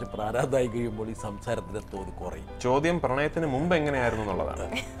കുറിച്ച് കുറച്ച് പ്രാരാബ്ധമായി കഴിയുമ്പോൾ ഈ സംസാരത്തിന്റെ തോത് കുറയും. ചോദ്യം പ്രണയത്തിന് മുമ്പ് എങ്ങനെയായിരുന്നു എന്നുള്ളതാണ്.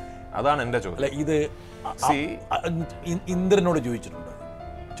 അതാണ് എന്റെ ചോദ്യം. ഇത് ഇന്ദ്രനോട് ചോദിച്ചിട്ടുണ്ട്,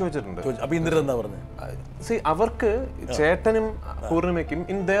 ചോദിച്ചിട്ടുണ്ട്. അപ്പൊ ഇന്ദ്രൻ പറഞ്ഞത് സി അവർക്ക് ചേട്ടനും പൂർണിമയ്ക്കും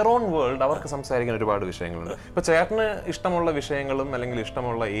ഇൻ ദെയർ ഓൺ വേൾഡ് അവർക്ക് സംസാരിക്കാൻ ഒരുപാട് വിഷയങ്ങളുണ്ട്. ഇപ്പൊ ചേട്ടന് ഇഷ്ടമുള്ള വിഷയങ്ങളും അല്ലെങ്കിൽ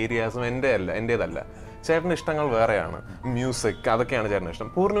ഇഷ്ടമുള്ള ഏരിയാസും എന്റേതല്ല. ചേട്ടൻ്റെ ഇഷ്ടങ്ങൾ വേറെയാണ്. മ്യൂസിക് അതൊക്കെയാണ് ചേട്ടന് ഇഷ്ടം.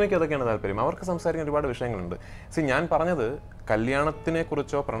 പൂർണിമയ്ക്ക് അതൊക്കെയാണ് താല്പര്യം. അവർക്ക് സംസാരിക്കാൻ ഒരുപാട് വിഷയങ്ങളുണ്ട്. സി ഞാൻ പറഞ്ഞത് കല്യാണത്തിനെ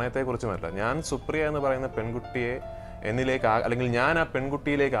കുറിച്ചോ പ്രണയത്തെക്കുറിച്ചുമല്ല. ഞാൻ സുപ്രിയ എന്ന് പറയുന്ന പെൺകുട്ടിയെ എന്നിലേക്ക് അല്ലെങ്കിൽ ഞാൻ ആ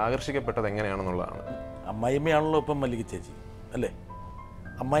പെൺകുട്ടിയിലേക്ക് ആകർഷിക്കപ്പെട്ടത് എങ്ങനെയാണെന്നുള്ളതാണ്. അമ്മായിമ്മയാണല്ലോ ഇപ്പം മല്ലിക ചേച്ചി അല്ലേ?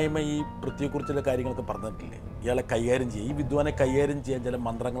 അമ്മായിമ്മ ഈ പൃഥ്വിയെക്കുറിച്ചുള്ള കാര്യങ്ങളൊക്കെ പറഞ്ഞിട്ടില്ലേ? ഇയാളെ കൈകാര്യം ചെയ്യുക, ഈ വിദ്വാനെ കൈകാര്യം ചെയ്യാൻ ചില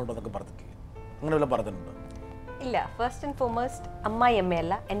മന്ത്രങ്ങളുണ്ടെന്നൊക്കെ പറഞ്ഞിട്ടില്ലേ? അങ്ങനെ വല്ല പറഞ്ഞിട്ടുണ്ടോ? ഇല്ല. ഫസ്റ്റ് ആൻഡ് ഫോർമോസ്റ്റ്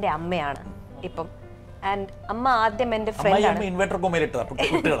അമ്മായിയമ്മയല്ല, എൻ്റെ അമ്മയാണ് ഇപ്പം. ആൻഡ് അമ്മ ആദ്യം എൻ്റെ ഫ്രണ്ടാണ്.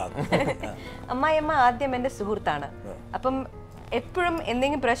 അമ്മായിയമ്മ ആദ്യം എൻ്റെ സുഹൃത്താണ്. അപ്പം എപ്പോഴും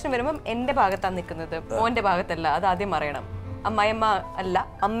എന്തെങ്കിലും പ്രശ്നം വരുമ്പം എൻ്റെ ഭാഗത്താണ് നിൽക്കുന്നത്, മോൻ്റെ ഭാഗത്തല്ല. അത് ആദ്യം അറിയണം. അമ്മായിയമ്മ അല്ല,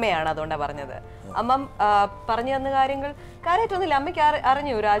 അമ്മയാണ്. അതുകൊണ്ടാണ് പറഞ്ഞത്. അമ്മ പറഞ്ഞു തന്ന കാര്യമായിട്ടൊന്നുമില്ല. അമ്മയ്ക്ക്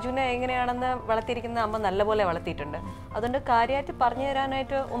അറിഞ്ഞു രാജുവിനെ എങ്ങനെയാണെന്ന് വളർത്തിയിരിക്കുന്ന അമ്മ നല്ലപോലെ വളർത്തിയിട്ടുണ്ട്. അതുകൊണ്ട് കാര്യമായിട്ട് പറഞ്ഞു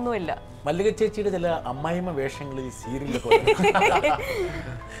തരാനായിട്ട് ഒന്നുമില്ല. മല്ലിക ചേച്ചിയുടെ ചില അമ്മായിമ്മ വേഷങ്ങളിൽ സീരിയലൊക്കെ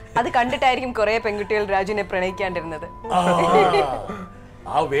അത് കണ്ടിട്ടായിരിക്കും കുറെ പെൺകുട്ടികൾ രാജുവിനെ പ്രണയിക്കാണ്ടിരുന്നത്.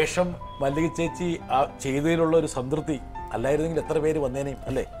 ആ വേഷം മല്ലിക ചേച്ചി ചെയ്തതിലുള്ള ഒരു സംതൃപ്തി അല്ലായിരുന്നെങ്കിൽ എത്ര പേര് വന്നേനേയും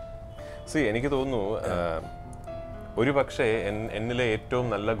അല്ലേ? എനിക്ക് തോന്നുന്നു ഒരു പക്ഷേ എന്നിലെ ഏറ്റവും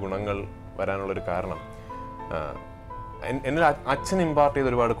നല്ല ഗുണങ്ങൾ വരാനുള്ളൊരു കാരണം എന്നിൽ അച്ഛൻ ഇമ്പാർട്ട് ചെയ്ത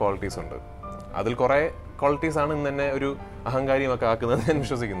ഒരുപാട് ക്വാളിറ്റീസ് ഉണ്ട്. അതിൽ കുറേ ക്വാളിറ്റീസാണ് ഇന്ന് എന്നെ ഒരു അഹങ്കാരിയുമൊക്കെ ആക്കുന്നത് ഞാൻ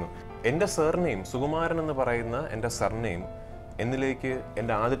വിശ്വസിക്കുന്നു. എൻ്റെ സർനെയിം സുകുമാരൻ എന്ന് പറയുന്ന എൻ്റെ സർനെയിം എന്നിലേക്ക്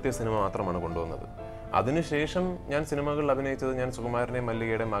എൻ്റെ ആദ്യത്തെ സിനിമ മാത്രമാണ് കൊണ്ടുവന്നത്. അതിനുശേഷം ഞാൻ സിനിമകളിൽ അഭിനയിച്ചത് ഞാൻ സുകുമാരനെയും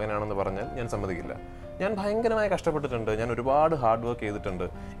മല്ലികയുടെ മകനാണെന്ന് പറഞ്ഞാൽ ഞാൻ സമ്മതിക്കില്ല. ഞാൻ ഭയങ്കരമായി കഷ്ടപ്പെട്ടിട്ടുണ്ട്. ഞാൻ ഒരുപാട് ഹാർഡ് വർക്ക് ചെയ്തിട്ടുണ്ട്.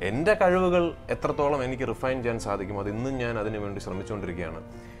 എൻ്റെ കഴിവുകൾ എത്രത്തോളം എനിക്ക് റിഫൈൻ ചെയ്യാൻ സാധിക്കും അത് ഇന്നും ഞാൻ അതിനു വേണ്ടി ശ്രമിച്ചുകൊണ്ടിരിക്കുകയാണ്.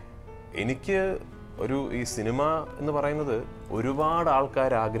 എനിക്ക് ഈ സിനിമ എന്ന് പറയുന്നത് ഒരുപാട്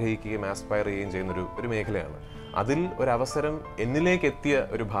ആൾക്കാർ ആഗ്രഹിക്കുകയും ആസ്പയർ ചെയ്യുകയും ചെയ്യുന്ന ഒരു മേഖലയാണ്. അതിൽ ഒരവസരം എന്നിലേക്ക് എത്തിയ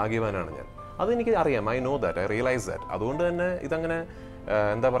ഒരു ഭാഗ്യവാനാണ് ഞാൻ. അതെനിക്ക് അറിയാം. I know that, I realise that. അതുകൊണ്ട് തന്നെ ഇതങ്ങനെ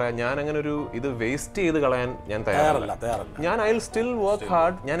എന്താ പറയുക, ഞാൻ അങ്ങനെ ഇത് വേസ്റ്റ് ചെയ്ത് കളയാൻ ഞാൻ തയ്യാറല്ല. ഞാൻ I will still work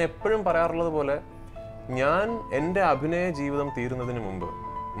hard. ഞാൻ എപ്പോഴും പറയാറുള്ളത് പോലെ ഞാൻ എൻ്റെ അഭിനയ ജീവിതം തീരുന്നതിന് മുമ്പ്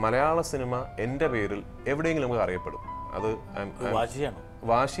മലയാള സിനിമ എൻ്റെ പേരിൽ എവിടെയെങ്കിലും നമുക്ക് അറിയപ്പെടും. അത്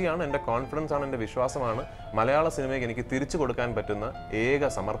വാശിയാണ്, എൻ്റെ കോൺഫിഡൻസ് ആണ്, എൻ്റെ വിശ്വാസമാണ്. മലയാള സിനിമയ്ക്ക് എനിക്ക് തിരിച്ചു കൊടുക്കാൻ പറ്റുന്ന ഏക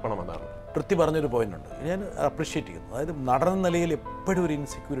സമർപ്പണം അതാണ്. പൃഥ്വി പറഞ്ഞൊരു പോയിന്റ് ഉണ്ട്, ഞാൻ അപ്രീഷിയേറ്റ് ചെയ്യുന്നു. അതായത് നടന്ന നിലയിൽ എപ്പോഴും ഒരു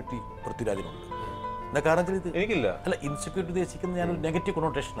ഇൻസെക്യൂരിറ്റി പൃഥ്വിരാജിനുണ്ട്. എന്താ കാരണം എനിക്കില്ല. അല്ല, ഇൻസെക്യൂരിറ്റി ഉദ്ദേശിക്കുന്നത് ഞാൻ നെഗറ്റീവ്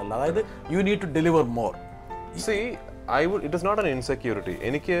കൊണോട്ടേഷൻ അല്ല. അതായത് you need to deliver more. It is not an insecurity.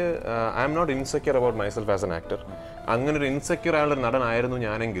 എനിക്ക് I am not insecure about myself as an actor. അങ്ങനെ ഒരു ഇൻസെക്യൂർ ആയുള്ള ഒരു നടനായിരുന്നു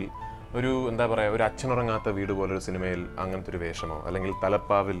ഞാനെങ്കിൽ എന്താ പറയുക, ഒരു അച്ഛനുറങ്ങാത്ത വീട് പോലൊരു സിനിമയിൽ അങ്ങനത്തെ ഒരു വേഷമോ അല്ലെങ്കിൽ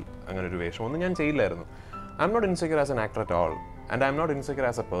തലപ്പാവിൽ അങ്ങനെ ഒരു വേഷമോ ഒന്നും ഞാൻ ചെയ്യില്ലായിരുന്നു. I am not insecure as an actor at all and I am not insecure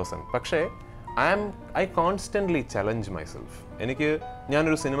as A person. പക്ഷേ ഐ കോൺസ്റ്റന്റ്ലി ചലഞ്ച് മൈസെൽഫ്.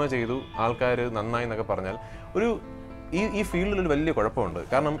 ഞാനൊരു സിനിമ ചെയ്തു, ആൾക്കാർ നന്നായി എന്നൊക്കെ പറഞ്ഞാൽ ഈ ഫീൽഡിൽ ഒരു വലിയ കുഴപ്പമുണ്ട്.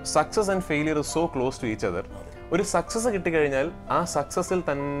 കാരണം success and failure is so close to each other. ഒരു സക്സസ് കിട്ടിക്കഴിഞ്ഞാൽ ആ സക്സസിൽ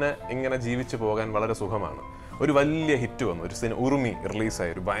തന്നെ ഇങ്ങനെ ജീവിച്ചു പോകാൻ വളരെ സുഖമാണ്. ഒരു വലിയ ഹിറ്റ് വന്നു, ഒരു സിനിമ ഉറുമി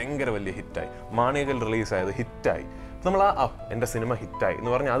റിലീസായി, ഒരു ഭയങ്കര വലിയ ഹിറ്റായി. മാണികൽ റിലീസായത് ഹിറ്റായി. നമ്മൾ എൻ്റെ സിനിമ ഹിറ്റായി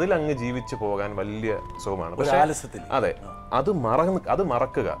എന്ന് പറഞ്ഞാൽ അതിലങ്ങ് ജീവിച്ചു പോകാൻ വലിയ സുഖമാണ്. പക്ഷേ അതെ, അത്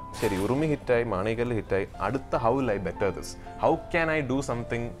മറക്കുക. ശരി, ഉറുമി ഹിറ്റായി, മാണികൽ ഹിറ്റായി, അടുത്ത how will I better this, how can I do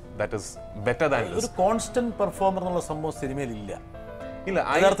something that is better than this. ഒരു കോൺസ്റ്റന്റ് പെർഫോമർ എന്നുള്ള സംഭവം സിനിമയിൽ ഇല്ല.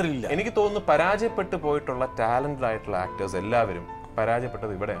 എനിക്ക് തോന്നുന്നു പരാജയപ്പെട്ടു പോയിട്ടുള്ള ടാലന്റഡ് ആയിട്ടുള്ള ആക്ടേഴ്സ് എല്ലാവരും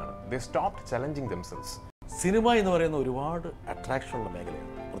പരാജയപ്പെട്ടത് ഇവിടെയാണ്. ദേ സ്റ്റോപ്ഡ് ചലഞ്ചിങ് ദെംസെൽവ്സ്. സിനിമ എന്ന് പറയുന്ന ഒരുപാട് അട്രാക്ഷൻ ഉള്ള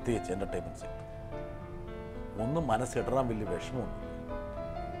മേഖലയാണ്, പ്രത്യേകിച്ച് എന്റർടൈൻമെന്റ് സെക്ടർ. ഒന്നും മനസ്സിടാൻ വലിയ വിഷമമുണ്ട്,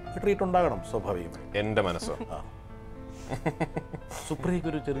 ട്രീറ്റ് ഉണ്ടാകണം സ്വാഭാവികമായി. എൻ്റെ മനസ്സോ സുപ്രിയക്ക്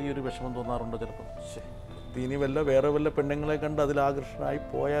ഒരു ചെറിയൊരു വിഷമം തോന്നാറുണ്ടോ ചിലപ്പോൾ? ഇനി വേറെ വല്ല പെണ്ണുങ്ങളെ കണ്ട് അതിൽ ആകർഷണമായി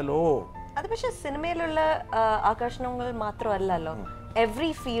പോയാലോ? അത് പക്ഷെ സിനിമയിലുള്ള ആകർഷണങ്ങൾ മാത്രമല്ലല്ലോ. Every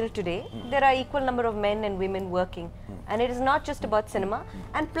field today there are equal number of men and women working, and it is not just about cinema.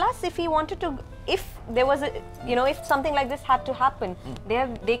 And plus, if he wanted to, if there was a, if something like this had to happen,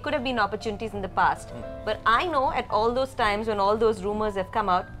 there could have been opportunities in the past. But I know at all those times when all those rumors have come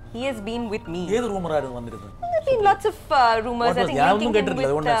out, he has been with me. ഏത് rumor ആയിരുന്നു വന്നിരുന്നത്? There have been lots of rumors. I think linking him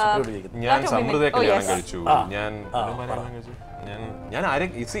with ഞാൻ സമൃദ്ധയെ കല്യാണം കഴിച്ചു. ഞാൻ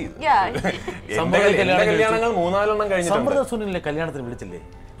കല്യാണങ്ങൾ 3-4 കഴിഞ്ഞിട്ടുണ്ട്. കല്യാണത്തിന് വിളിച്ചില്ലേ?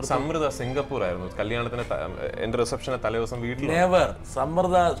 സമൃദ്ധ സിംഗപ്പൂർ ആയിരുന്നു കല്യാണത്തിന്. എന്റെ റിസപ്ഷന് തലേദിവസം വീട്ടിൽ.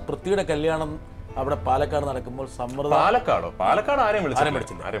 സമൃദ്ധ പൃഥ്വിയുടെ കല്യാണം അവിടെ പാലക്കാട് നടക്കുമ്പോൾ പാലക്കാട് ആരെയും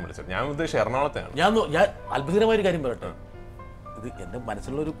വിളിച്ചില്ല. ഞാൻ ഉദ്ദേശിച്ച എറണാകുളത്തെയാണ്. ഞാൻ അത്ഭുതകരമായ ഒരു കാര്യം പറയട്ടെ. ഇത് എന്റെ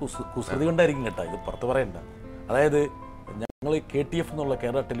മനസ്സിലുള്ള ഒരു കുസൃതി കൊണ്ടായിരിക്കും കേട്ടോ, ഇത് പുറത്ത് പറയണ്ട. അതായത് നിങ്ങൾ KTF എന്നുള്ള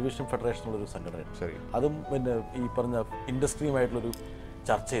കേരള ടെലിവിഷൻ ഫെഡറേഷൻ എന്നുള്ളൊരു സംഘടനയാണ്. ശരി. അതും പിന്നെ ഈ പറഞ്ഞ ഇൻഡസ്ട്രിയുമായിട്ടുള്ളൊരു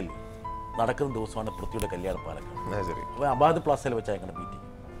ചർച്ചയിൽ നടക്കുന്ന ദിവസമാണ് പൃഥ്വിയുടെ കല്യാണം പാലക്കാട്. ശരി. അപ്പോൾ അബാദ് പ്ലാസയിൽ വെച്ചായിരിക്കണം മീറ്റിംഗ്.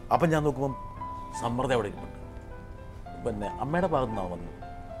 അപ്പം ഞാൻ നോക്കുമ്പം സമ്മർദ്ദം അവിടെ ഇരിപ്പുണ്ട്. പിന്നെ അമ്മയുടെ ഭാഗത്തു നിന്നാണ് വന്നത്.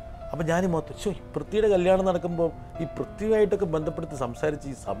 അപ്പം ഞാൻ മൊത്തം പൃഥ്വിയുടെ കല്യാണം നടക്കുമ്പോൾ ഈ പൃഥ്വിയായിട്ടൊക്കെ ബന്ധപ്പെടുത്തി സംസാരിച്ച്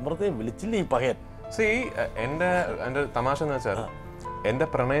ഈ സമ്മർദ്ദം വിളിച്ചില്ല ഈ പകയൻ. എൻ്റെ തമാശ എന്ന് വെച്ചാൽ എൻ്റെ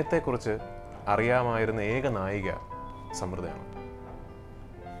പ്രണയത്തെക്കുറിച്ച് അറിയാമായിരുന്ന ഏക നായിക സമൃദ്ധയാണ്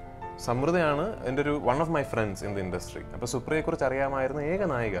എൻ്റെ ഒരു one of my friends in the industry. അപ്പോൾ സുപ്രിയയെക്കുറിച്ച് അറിയാമായിരുന്ന ഏക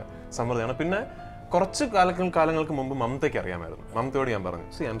നായിക സമൃദ്ധയാണ്. പിന്നെ കുറച്ച് കാലങ്ങൾക്ക് മുമ്പ് മമതയ്ക്ക് അറിയാമായിരുന്നു. മമതയോട് ഞാൻ പറഞ്ഞു,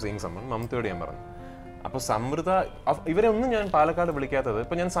 ഐ എം സീയിങ് സമ്മൺ, മമതയോട് ഞാൻ പറഞ്ഞു. അപ്പോൾ സമൃദ്ധ ഇവരെ ഒന്നും ഞാൻ പാലക്കാട് വിളിക്കാത്തത്,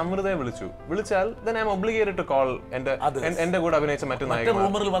 ഇപ്പൊ ഞാൻ സമൃദ്ധയെ വിളിച്ചാൽ then I am obligated to call എന്റെ കൂടെ അഭിനയിച്ച മറ്റു നായകന്മാർ.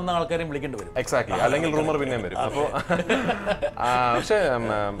 റൂമറിൽ വന്ന ആൾക്കാരെയും വിളിക്കേണ്ടി വരും. എക്സാക്ട്ലി. അല്ലെങ്കിൽ റൂമർ പിന്നെയും വരും. അപ്പോൾ പക്ഷേ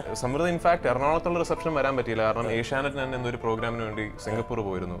സമൃദ്ധ ഇൻഫാക്ട് എറണാകുളത്തുള്ള റിസപ്ഷൻ വരാൻ പറ്റിയില്ല. കാരണം ഏഷ്യാനെറ്റ് എന്നൊരു പ്രോഗ്രാമിന് വേണ്ടി സിംഗപ്പൂർ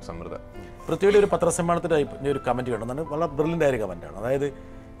പോയിരുന്നു സമൃദ്ധ. പൃഥ്വിയുടെ ഒരു പത്രസമ്മേളനത്തിൽ ഒരു കമന്റ് കണ്ടു, വളരെ ബ്രില്യൻ്റ് ആയ കമന്റാണ്. അതായത്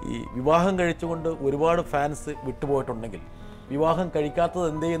ഈ വിവാഹം കഴിച്ചുകൊണ്ട് ഒരുപാട് ഫാൻസ് വിട്ടുപോയിട്ടുണ്ടെങ്കിൽ വിവാഹം കഴിക്കാത്തത്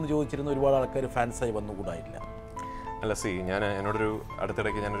എന്തേ എന്ന് ചോദിച്ചിരുന്ന ഒരുപാട് ആൾക്കാർ ഫാൻസായി വന്നുകൂടായില്ല. അല്ല, ഞാൻ എന്നോടൊരു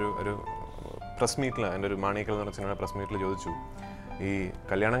അടുത്തിടയ്ക്ക് ഞാനൊരു പ്രസ് മീറ്റിൽ, എൻ്റെ ഒരു മാണിക്കൽ എന്ന് പറഞ്ഞ സിനിമ പ്രസ് മീറ്റിൽ ചോദിച്ചു, ഈ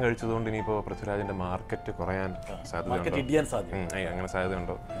കല്യാണം കഴിച്ചതുകൊണ്ട് ഇനിയിപ്പോൾ പൃഥ്വിരാജിൻ്റെ മാർക്കറ്റ് കുറയാൻ സാധ്യതയുണ്ടോ? അങ്ങനെ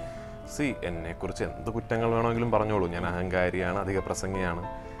സാധ്യതയുണ്ടോ? എന്നെക്കുറിച്ച് എന്ത് കുറ്റങ്ങൾ വേണമെങ്കിലും പറഞ്ഞോളൂ, ഞാൻ അഹങ്കാരിയാണ്, അധിക പ്രസംഗിയാണ്.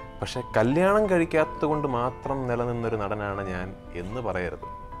 പക്ഷേ കല്യാണം കഴിക്കാത്തത് കൊണ്ട് മാത്രം നിലനിന്നൊരു നടനാണ് ഞാൻ എന്ന് പറയരുത്.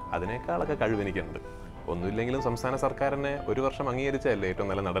 അതിനേക്കാളൊക്കെ കഴിവെനിക്കുണ്ട്. ഒന്നുമില്ലെങ്കിലും സംസ്ഥാന സർക്കാരിനെ ഒരു വർഷം അംഗീകരിച്ചതല്ലേ ഏറ്റവും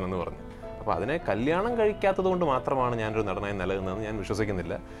നല്ല നടൻ എന്ന് പറഞ്ഞു. അപ്പോൾ അതിനെ കല്യാണം കഴിക്കാത്തത് കൊണ്ട് മാത്രമാണ് ഞാനൊരു നടനായി നിലനിന്നതെന്ന് ഞാൻ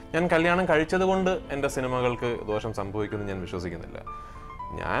വിശ്വസിക്കുന്നില്ല. ഞാൻ കല്യാണം കഴിച്ചത് കൊണ്ട് എൻ്റെ സിനിമകൾക്ക് ദോഷം സംഭവിക്കുമെന്ന് ഞാൻ വിശ്വസിക്കുന്നില്ല.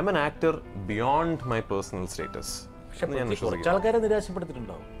 I am an actor beyond my personal status. ആൾക്കാരെ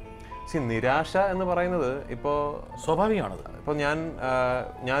നിരാശപ്പെടുത്തിയിട്ടുണ്ടാവും. നിരാശ എന്ന് പറയുന്നത് ഇപ്പോൾ സ്വാഭാവികമാണ്. ഇപ്പോൾ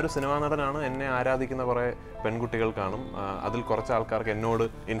ഞാനൊരു സിനിമാ നടനാണ്, എന്നെ ആരാധിക്കുന്ന കുറേ പെൺകുട്ടികൾ കാണും. അതിൽ കുറച്ച് ആൾക്കാർക്ക് എന്നോട്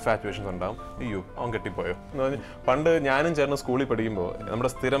ഇൻഫാറ്റുവേഷൻസ് ഉണ്ടാവും. അയ്യോ അവൻ കെട്ടിപ്പോയോ എന്ന് പറഞ്ഞ്. പണ്ട് ഞാനും ചേർന്ന് സ്കൂളിൽ പഠിക്കുമ്പോൾ നമ്മുടെ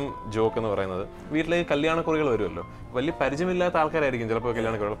സ്ഥിരം ജോക്ക് എന്ന് പറയുന്നത്, വീട്ടിലേക്ക് കല്യാണക്കുറികൾ വരുമല്ലോ, വലിയ പരിചയമില്ലാത്ത ആൾക്കാരായിരിക്കും ചിലപ്പോൾ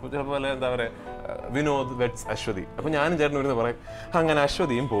കല്യാണക്കുറികൾ. ചിലപ്പോൾ വല്ല എന്താ പറയുക, വിനോദ് വെറ്റ്സ് അശ്വതി. അപ്പോൾ ഞാനും ചേട്ടൻ വരുന്ന പറയും, അങ്ങനെ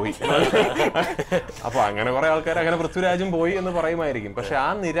അശ്വതിയും പോയി. അപ്പോൾ അങ്ങനെ കുറേ ആൾക്കാർ അങ്ങനെ പൃഥ്വിരാജും പോയി എന്ന് പറയുമായിരിക്കും. പക്ഷെ ആ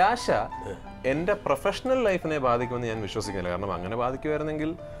നിരാശ എൻ്റെ പ്രൊഫഷണൽ ലൈഫിനെ ബാധിക്കുമെന്ന് ഞാൻ വിശ്വസിക്കുന്നില്ല. കാരണം അങ്ങനെ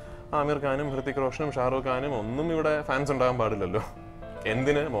ബാധിക്കുമായിരുന്നെങ്കിൽ ആമിർ ഖാനും ഹൃതിക് റോഷനും ഷാറൂഖ് ഖാനും ഒന്നും ഇവിടെ ഫാൻസ് ഉണ്ടാകാൻ പാടില്ലല്ലോ.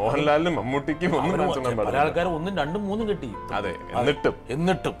 എന്തിന് മോഹൻലാലിനും മമ്മൂട്ടിക്കും ഒന്നും ഫാൻസ് ഉണ്ടാകാൻ പാടില്ല. ആൾക്കാർ 1, 2, 3 കിട്ടി. അതെ,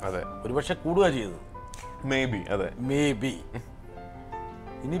 എന്നിട്ടും അതെ, ഒരുപക്ഷെ കൂടുക ചെയ്തത്. മേ ബി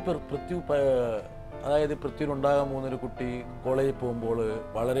ഇനിയിപ്പോൾ അതായത് പൃഥ്വിയിലുണ്ടാകാൻ പോകുന്നൊരു കുട്ടി കോളേജിൽ പോകുമ്പോൾ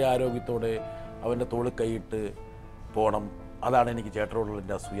വളരെ ആരോഗ്യത്തോടെ അവൻ്റെ തോളിൽ കൈയിട്ട് പോകണം. അതാണ് എനിക്ക് ചേട്ടനോടുള്ള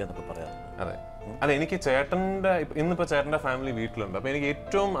എൻ്റെ അസൂയ എന്നൊക്കെ പറയാറ്. അതെ, അല്ല എനിക്ക് ഇന്നിപ്പോൾ ചേട്ടൻ്റെ ഫാമിലി വീട്ടിലുണ്ട്. അപ്പോൾ എനിക്ക്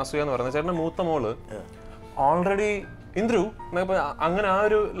ഏറ്റവും അസൂയ എന്ന് പറയുന്നത്, ചേട്ടൻ്റെ മൂത്ത മോള് ഓൾറെഡി ഇന്ദ്രു അങ്ങനെ ആ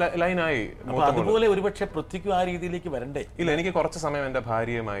ഒരു ലൈനായി. അതുപോലെ ഒരുപക്ഷെ പൃഥ്വിക്കും ആ രീതിയിലേക്ക് വരണ്ടേ? ഇല്ല, എനിക്ക് കുറച്ച് സമയം എൻ്റെ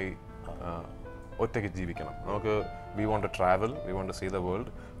ഭാര്യയുമായി ഒറ്റയ്ക്ക് ജീവിക്കണം. നമുക്ക് V want to travel, V want to see the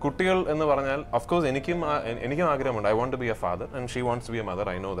world. കുട്ടികൾ എന്ന് പറഞ്ഞാൽ ഓഫ്കോഴ്സ് എനിക്കും ആഗ്രഹമുണ്ട്. I want to B A father and she wants to B A mother,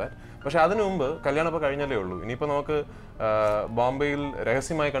 I know that. പക്ഷെ അതിനു മുമ്പ് കല്യാണം ഇപ്പോൾ കഴിഞ്ഞല്ലേ ഉള്ളൂ. ഇനിയിപ്പോൾ നമുക്ക് ബോംബെയിൽ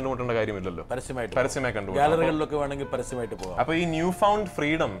രഹസ്യമായി കണ്ടുമുട്ടേണ്ട കാര്യമില്ലല്ലോ, പരസ്യമായി ഗാലറികളിലൊക്കെ വേണമെങ്കിൽ പരസ്യമായിട്ട് പോകാം. അപ്പോൾ ഈ ന്യൂ ഫൗണ്ട്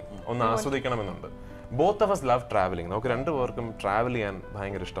ഫ്രീഡം ഒന്ന് ആസ്വദിക്കണമെന്നുണ്ട്. Both of us love travelling. നമുക്ക് രണ്ടുപേർക്കും ട്രാവൽ ചെയ്യാൻ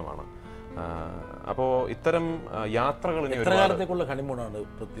ഭയങ്കര ഇഷ്ടമാണ്. അപ്പോൾ ഇത്തരം യാത്രകൾ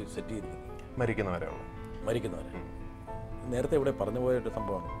സെറ്റ് ചെയ്ത് മരിക്കുന്നവരെ നേരത്തെ ഇവിടെ പറഞ്ഞു പോയിട്ട്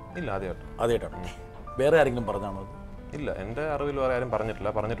സംഭവമാണ്. ഇല്ല, ആദ്യമായിട്ടാണ്. വേറെ ആരെങ്കിലും പറഞ്ഞാണോ? ഇല്ല, എൻ്റെ അറിവിൽ വേറെ ആരും പറഞ്ഞിട്ടില്ല.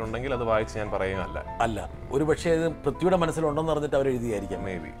 പറഞ്ഞിട്ടുണ്ടെങ്കിൽ അത് വായിച്ച് ഞാൻ പറയുകയല്ല. ഒരു പക്ഷേ ഇത് പൃഥ്വിയുടെ മനസ്സിലുണ്ടെന്ന് പറഞ്ഞിട്ട് അവർ എഴുതിയായിരിക്കാം.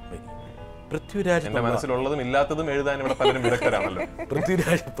 May be. പൃഥ്വിരാജ് എൻ്റെ മനസ്സിലുള്ളതും ഇല്ലാത്തതും എഴുതാൻ ഇവിടെ പലരും വിദഗ്ധരാണല്ലോ.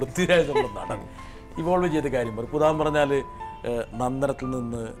 പൃഥ്വിരാജ് നടൻ ഇവോൾവ് ചെയ്ത കാര്യം പറയും. ഉദാഹരണം പറഞ്ഞാൽ നന്ദനത്തിൽ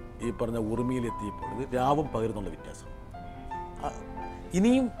നിന്ന് ഈ പറഞ്ഞ ഉറുമിയിലെത്തിയപ്പോൾ ഇത് രാവും പകരുന്നുള്ള വ്യത്യാസം.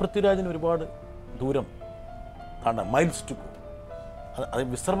 ഇനിയും പൃഥ്വിരാജിന് ഒരുപാട് ദൂരം കാണാം, മൈൽസ് ടു ഗോ. അത്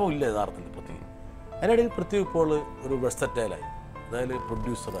വിശ്രമമില്ല യഥാർത്ഥത്തിൽ പൃഥ്വി. അതിനിടയിൽ പൃഥ്വി ഇപ്പോൾ ഒരു വെർസറ്റൈലായി, അതായത്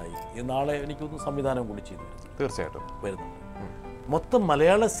പ്രൊഡ്യൂസറായി. നാളെ എനിക്കൊന്ന് സംവിധാനം കൂടി ചെയ്തു തീർച്ചയായിട്ടും വരുന്നുണ്ട്. മൊത്തം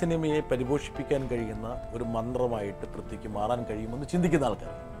മലയാള സിനിമയെ പരിപോഷിപ്പിക്കാൻ കഴിയുന്ന ഒരു മന്ത്രമായിട്ട് പൃഥ്വിക്ക് മാറാൻ കഴിയുമെന്ന് ചിന്തിക്കുന്ന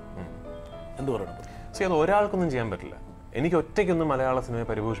ആൾക്കാർ എന്ത് പറയണം? അത് ഒരാൾക്കൊന്നും ചെയ്യാൻ പറ്റില്ല. എനിക്ക് ഒറ്റയ്ക്കൊന്നും മലയാള സിനിമയെ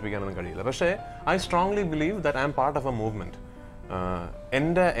പരിപോഷിപ്പിക്കാനൊന്നും കഴിയില്ല. പക്ഷേ I strongly believe that I M part of A movement.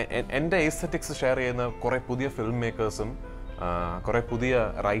 എൻ്റെ എസ്തെറ്റിക്സ് ഷെയർ ചെയ്യുന്ന കുറേ പുതിയ ഫിലിം മേക്കേഴ്സും കുറേ പുതിയ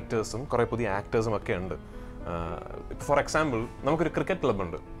റൈറ്റേഴ്സും കുറേ പുതിയ ആക്ടേഴ്സും ഒക്കെ ഉണ്ട്. ഫോർ എക്സാമ്പിൾ, നമുക്കൊരു ക്രിക്കറ്റ്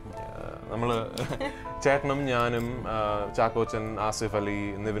ക്ലബ്ബുണ്ട്. നമ്മൾ ചേട്ടനും ഞാനും ചാക്കോച്ചൻ, ആസിഫ് അലി,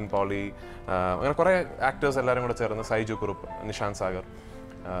 നിവിൻ പോളി, അങ്ങനെ കുറേ ആക്ടേഴ്സ് എല്ലാവരും കൂടെ ചേർന്ന്, സൈജു കുറുപ്പ്, നിഷാന്ത് സാഗർ,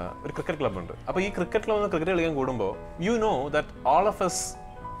 ഒരു ക്രിക്കറ്റ് ക്ലബ്ബുണ്ട്. അപ്പോൾ ഈ ക്രിക്കറ്റ് ക്ലബ്ബിൽ നിന്ന് ക്രിക്കറ്റ് കളിക്കാൻ കൂടുമ്പോൾ you know that all of S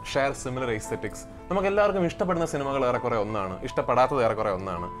share similar aesthetics. നമുക്ക് എല്ലാവർക്കും ഇഷ്ടപ്പെടുന്ന സിനിമകൾ ഏറെക്കുറെ ഒന്നാണ്, ഇഷ്ടപ്പെടാത്തത് ഏറെക്കുറെ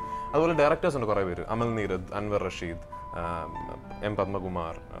ഒന്നാണ്. അതുപോലെ ഡയറക്ടേഴ്സ് ഉണ്ട് കുറേ പേര്, അമൽ നീരദ്, അൻവർ റഷീദ്, എം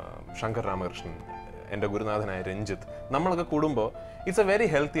പത്മകുമാർ, ശങ്കർ രാമകൃഷ്ണൻ, എൻ്റെ ഗുരുനാഥനായ രഞ്ജിത്ത്. നമ്മളൊക്കെ കൂടുമ്പോൾ it's A very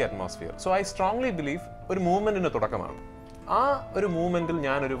healthy atmosphere. So I strongly believe ഒരു മൂവ്മെൻറ്റിൻ്റെ തുടക്കമാണ്. ആ ഒരു മൂവ്മെൻറ്റിൽ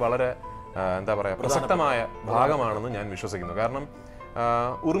ഞാനൊരു വളരെ എന്താ പറയുക പ്രസക്തമായ ഭാഗമാണെന്ന് ഞാൻ വിശ്വസിക്കുന്നു. കാരണം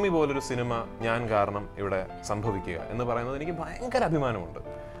ഉറുമി പോലൊരു സിനിമ ഞാൻ കാരണം ഇവിടെ സംഭവിക്കുക എന്ന് പറയുന്നത് എനിക്ക് ഭയങ്കര അഭിമാനമുണ്ട്.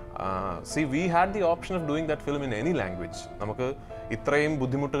 We had the option of doing that film in any language. നമുക്ക് ഇത്രയും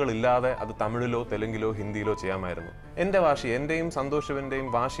ബുദ്ധിമുട്ടുകളില്ലാതെ അത് തമിഴിലോ തെലുങ്കിലോ ഹിന്ദിയിലോ ചെയ്യാമായിരുന്നു. എൻ്റെ വാശി, എൻ്റെയും സന്തോഷവിൻ്റെയും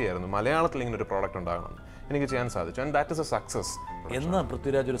വാശിയായിരുന്നു മലയാളത്തിൽ ഇങ്ങനെ ഒരു പ്രോഡക്റ്റ് ഉണ്ടാകണം. എനിക്ക് ചെയ്യാൻ സാധിച്ചു. And that is A success. എന്നാ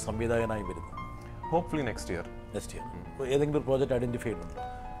പൃഥ്വിരാജ് ഒരു സംവിധായകനായി വരുന്നു? Hopefully next year. ഏതെങ്കിലും ഒരു പ്രോജക്റ്റ് ഐഡന്റിഫൈ ചെയ്യുന്നുണ്ടോ?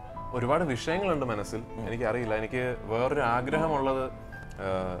 ഒരുപാട് വിഷയങ്ങളുണ്ട് മനസ്സിൽ. എനിക്കറിയില്ല. എനിക്ക് വേറൊരു ആഗ്രഹമുള്ളത്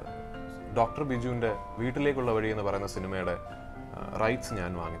ഡോക്ടർ ബിജുവിൻ്റെ വീട്ടിലേക്കുള്ള വഴി എന്ന് പറയുന്ന സിനിമയുടെ റൈറ്റ്സ്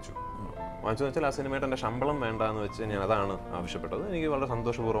ഞാൻ വാങ്ങിച്ചെന്ന് വെച്ചാൽ ആ സിനിമയുടെ എൻ്റെ ശമ്പളം വേണ്ട എന്ന് വെച്ച് ഞാൻ അതാണ് ആവശ്യപ്പെട്ടത്. എനിക്ക് വളരെ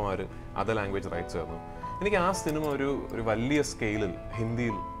സന്തോഷപൂർവ്വം അതർ ലാംഗ്വേജ് റൈറ്റ്സ് തന്നു. എനിക്ക് ആ സിനിമ ഒരു വലിയ സ്കെയിലിൽ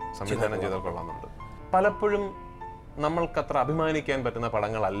ഹിന്ദിയിൽ സംവിധാനം ചെയ്താൽ കൊള്ളാമെന്നുണ്ട്. പലപ്പോഴും നമ്മൾക്കത്ര അഭിമാനിക്കാൻ പറ്റുന്ന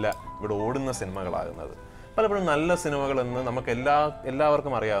പടങ്ങളല്ല ഇവിടെ ഓടുന്ന സിനിമകളാകുന്നത്. പലപ്പോഴും നല്ല സിനിമകളെന്ന് നമുക്ക്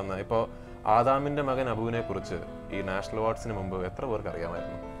എല്ലാവർക്കും അറിയാവുന്ന, ഇപ്പോൾ ആദാമിൻ്റെ മകൻ അബുവിനെ കുറിച്ച് ഈ നാഷണൽ അവാർഡ്സിന് മുമ്പ് എത്ര പേർക്ക്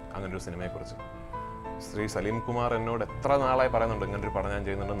അറിയാമായിരുന്നു? അങ്ങനൊരു സിനിമയെക്കുറിച്ച് ശ്രീ സലീം കുമാർ എന്നോട് എത്ര നാളായി പറയുന്നുണ്ട്, ഇങ്ങനൊരു പടം ഞാൻ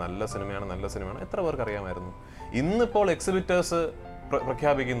ചെയ്യുന്നുണ്ട്, നല്ല സിനിമയാണ്. എത്ര പേർക്ക് അറിയാമായിരുന്നു? ഇന്നിപ്പോൾ എക്സിബിറ്റേഴ്സ്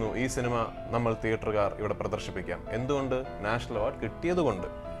പ്രഖ്യാപിക്കുന്നു ഈ സിനിമ നമ്മൾ തിയേറ്ററുകാർ ഇവിടെ പ്രദർശിപ്പിക്കാം. എന്തുകൊണ്ട്? National award കിട്ടിയതുകൊണ്ട്.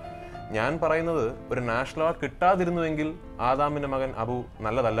 ഞാൻ പറയുന്നത്, ഒരു നാഷണൽ അവാർഡ് കിട്ടാതിരുന്നുവെങ്കിൽ ആദാമിൻ്റെ മകൻ അബു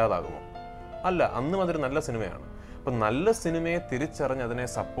നല്ലതല്ലാതാകുമോ? അല്ല, അന്നും അതൊരു നല്ല സിനിമയാണ്. അപ്പം നല്ല സിനിമയെ തിരിച്ചറിഞ്ഞ് അതിനെ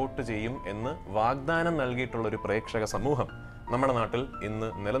സപ്പോർട്ട് ചെയ്യും എന്ന് വാഗ്ദാനം നൽകിയിട്ടുള്ള ഒരു പ്രേക്ഷക സമൂഹം നമ്മുടെ നാട്ടിൽ ഇന്ന്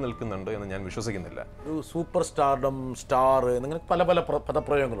നിലനിൽക്കുന്നുണ്ട് എന്ന് ഞാൻ വിശ്വസിക്കുന്നില്ല. ഒരു സൂപ്പർ സ്റ്റാർഡം, സ്റ്റാർ, അങ്ങനെ പല പല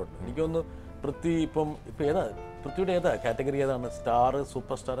പദപ്രയോഗങ്ങളുണ്ട്. എനിക്കൊന്ന് ഏതാ പൃഥ്വിയുടെ കാറ്റഗറി ഏതാണ്? സ്റ്റാർ,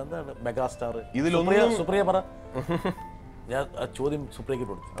 സൂപ്പർ സ്റ്റാർ, എന്താണ് മെഗാ സ്റ്റാർ? ഇതിലൊന്നും സുപ്രിയ പറ. ഞാൻ ചോദ്യം സുപ്രിയക്ക്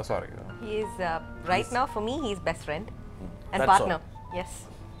കൊടുത്തു. Sorry. He is right now for me he is best friend and partner. Yes.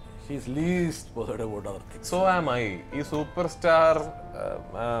 She is least bothered about other things. So am I. ഈ സൂപ്പർ സ്റ്റാർ,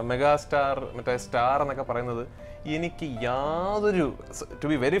 മെഗാ സ്റ്റാർ, മറ്റേ star എന്നൊക്കെ പറയുന്നത് എനിക്ക് യാതൊരു, to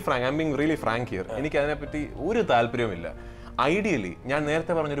be very Frank, I M being really Frank here, എനിക്ക് അതിനെപ്പറ്റി ഒരു താല്പര്യവുമില്ല. Ideally ഞാൻ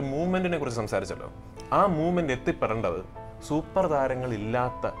നേരത്തെ പറഞ്ഞൊരു മൂവ്മെന്റിനെ കുറിച്ച് സംസാരിച്ചല്ലോ, ആ മൂവ്മെന്റ് എത്തിപ്പെടേണ്ടത് സൂപ്പർ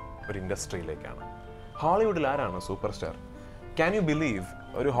താരങ്ങളില്ലാത്ത ഒരു ഇൻഡസ്ട്രിയിലേക്കാണ്. ഹോളിവുഡിൽ ആരാണ് super star? Can you believe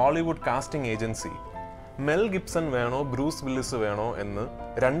ഒരു ഹോളിവുഡ് കാസ്റ്റിംഗ് ഏജൻസി മെൽ ഗിബ്സൺ വേണോ ബ്രൂസ് വില്ലിസ് വേണോ എന്ന്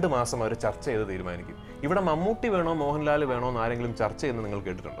 2 മാസം അവർ ചർച്ച ചെയ്ത് തീരുമാനിക്കും. ഇവിടെ മമ്മൂട്ടി വേണോ മോഹൻലാൽ വേണോ എന്ന് ആരെങ്കിലും ചർച്ച ചെയ്യുന്നത് നിങ്ങൾ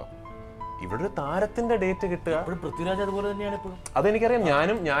കേട്ടിട്ടുണ്ടോ? ഇവിടെ ഒരു താരത്തിന്റെ ഡേറ്റ് കിട്ടുക. പൃഥ്വിരാജ് അതുപോലെ തന്നെയാണ് ഇപ്പോഴും. അതെനിക്കറിയാം.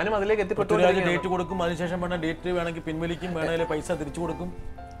 ഞാനും അതിലേക്ക് എത്തിപ്പെട്ടു. ഡേറ്റ് കൊടുക്കും, അതിനുശേഷം വേണം ഡേറ്റ് വേണമെങ്കിൽ പിൻവലിക്കും, വേണമെങ്കിൽ പൈസ തിരിച്ചു കൊടുക്കും.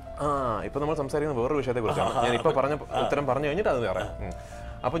 ഇപ്പൊ നമ്മൾ സംസാരിക്കുന്ന വേറൊരു വിഷയത്തെ കുറിച്ചാണ്. ഞാൻ ഇപ്പൊ പറഞ്ഞ ഉത്തരം പറഞ്ഞു കഴിഞ്ഞിട്ട് അത് പറയാം.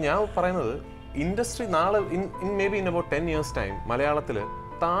 അപ്പൊ ഞാൻ പറയുന്നത്, ഇൻഡസ്ട്രി നാളെ may be in about 10 years time മലയാളത്തിൽ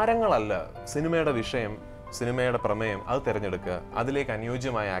താരങ്ങളല്ല സിനിമയുടെ വിഷയം, സിനിമയുടെ പ്രമേയം അത് തിരഞ്ഞെടുക്കുക, അതിലേക്ക്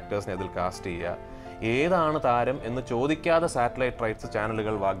അനുയോജ്യമായ ആക്ടേഴ്സിനെ അതിൽ കാസ്റ്റ് ചെയ്യുക, ഏതാണ് താരം എന്ന് ചോദിക്കാതെ സാറ്റലൈറ്റ് റൈറ്റ്സ്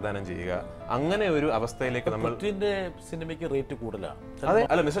ചാനലുകൾ വാഗ്ദാനം ചെയ്യുക. അങ്ങനെ ഒരു അവസ്ഥയിലേക്ക് നമ്മൾ സിനിമയ്ക്ക് റേറ്റ് കൂടുതലാണ്. അതെ,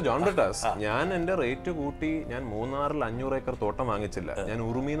 അല്ല മിസ്റ്റർ ജോൺ ബ്രിട്ടാസ്, ഞാൻ എന്റെ റേറ്റ് കൂട്ടി ഞാൻ മൂന്നാറിൽ 500 ഏക്കർ തോട്ടം വാങ്ങിച്ചില്ല. ഞാൻ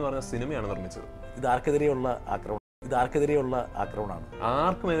ഉറുമി എന്ന് പറഞ്ഞ സിനിമയാണ് നിർമ്മിച്ചത്. ഇത് ആർക്കെതിരെയുള്ള ആക്രമണമാണ്?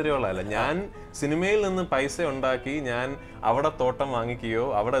 ആർക്കുമെതിരെയുള്ളതല്ല. ഞാൻ സിനിമയിൽ നിന്ന് പൈസ ഉണ്ടാക്കി ഞാൻ അവിടെ തോട്ടം വാങ്ങിക്കുകയോ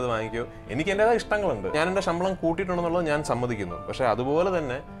അവിടെ ഇത് വാങ്ങിക്കുകയോ, എനിക്ക് എൻ്റെതായ ഇഷ്ടങ്ങളുണ്ട്. ഞാൻ എൻ്റെ ശമ്പളം കൂട്ടിയിട്ടുണ്ടെന്നുള്ളത് ഞാൻ സമ്മതിക്കുന്നു. പക്ഷെ അതുപോലെ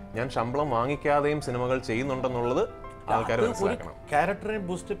തന്നെ ഞാൻ ശമ്പളം വാങ്ങിക്കാതെയും സിനിമകൾ ചെയ്യുന്നുണ്ടെന്നുള്ളത് ആൾക്കാർ മനസ്സിലാക്കണം.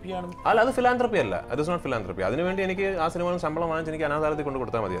 അല്ല, അത് ഫിലാന്ത്രപ്പി അല്ല. അത് ഇസ് നോട്ട് ഫിലാന്ത്രപ്പി. അതിനുവേണ്ടി എനിക്ക് ആ സിനിമകൾ ശമ്പളം വാങ്ങിച്ച് എനിക്ക് അനാഥാലയത്തിൽ കൊണ്ട്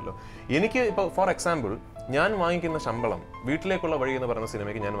കൊടുത്താൽ മതിയല്ലോ. എനിക്ക് ഇപ്പോൾ ഫോർ എക്സാമ്പിൾ ഞാൻ വാങ്ങിക്കുന്ന ശമ്പളം വീട്ടിലേക്കുള്ള വഴി എന്ന് പറയുന്ന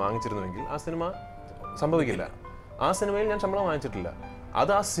സിനിമയ്ക്ക് ഞാൻ വാങ്ങിച്ചിരുന്നുവെങ്കിൽ ആ സിനിമ സംഭവിക്കില്ല. ആ സിനിമയിൽ ഞാൻ ശമ്പളം വാങ്ങിച്ചിട്ടില്ല.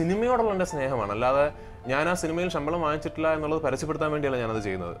 അത് ആ സിനിമയോടുള്ള എൻ്റെ സ്നേഹമാണ്. അല്ലാതെ ഞാൻ ആ സിനിമയിൽ ശമ്പളം വാങ്ങിച്ചിട്ടില്ല എന്നുള്ളത് പരസ്യപ്പെടുത്താൻ വേണ്ടിയല്ല ഞാനത്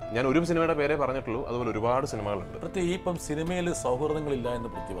ചെയ്യുന്നത്. ഞാൻ ഒരു സിനിമയുടെ പേരെ പറഞ്ഞിട്ടുള്ളൂ, അതുപോലെ ഒരുപാട് സിനിമകളുണ്ട്. ഇപ്പം സിനിമയിൽ സൗഹൃദങ്ങളില്ല എന്ന്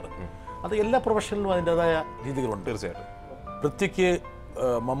പൃഥ്വി പറഞ്ഞു. അത് എല്ലാ പ്രൊഫഷനിലും അതിൻ്റെതായ രീതികളുണ്ട്. തീർച്ചയായിട്ടും. പൃഥ്വിക്ക്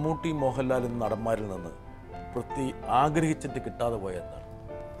മമ്മൂട്ടി, മോഹൻലാൽ എന്ന നടന്മാരിൽ നിന്ന് പൃഥ്വി ആഗ്രഹിച്ചിട്ട് കിട്ടാതെ പോയ എന്താണ്?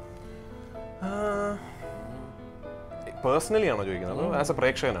 പേഴ്സണലി ആണോ ചോദിക്കുന്നത്, ആസ് എ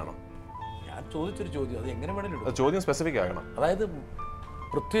പ്രേക്ഷകനാണോ? ചോദിച്ചൊരു ചോദ്യം, അത് എങ്ങനെ വേണമെങ്കിലും ചോദ്യം സ്പെസിഫിക് ആകണം. അതായത്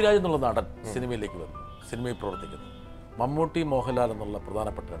പൃഥ്വിരാജ് എന്നുള്ള നടൻ സിനിമയിലേക്ക് വന്നു, സിനിമയിൽ പ്രവർത്തിക്കുന്നു. മമ്മൂട്ടി, മോഹൻലാൽ എന്നുള്ള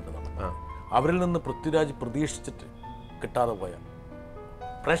പ്രധാനപ്പെട്ട 2 നടൻ, അവരിൽ നിന്ന് പൃഥ്വിരാജ് പ്രതീക്ഷിച്ചിട്ട് കിട്ടാതെ പോയ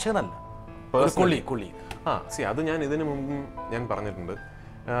പ്രേക്ഷകനല്ല, അത് ഞാൻ ഇതിനു മുമ്പും ഞാൻ പറഞ്ഞിട്ടുണ്ട്.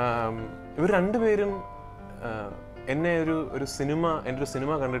 ഇവർ രണ്ടുപേരും എന്നെ ഒരു സിനിമ, എൻ്റെ ഒരു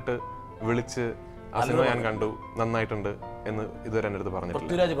സിനിമ കണ്ടിട്ട് വിളിച്ച് ആ സിനിമ ഞാൻ കണ്ടു, നന്നായിട്ടുണ്ട് എന്ന് ഇതുവരെ എൻ്റെ അടുത്ത്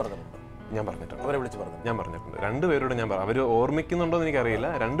പറഞ്ഞിട്ടില്ല. ഞാൻ പറഞ്ഞിട്ടുണ്ട്, ഞാൻ പറഞ്ഞിട്ടുണ്ട്. രണ്ടുപേരോട് ഞാൻ അവർ ഓർമ്മിക്കുന്നുണ്ടോ എന്ന് എനിക്കറിയില്ല.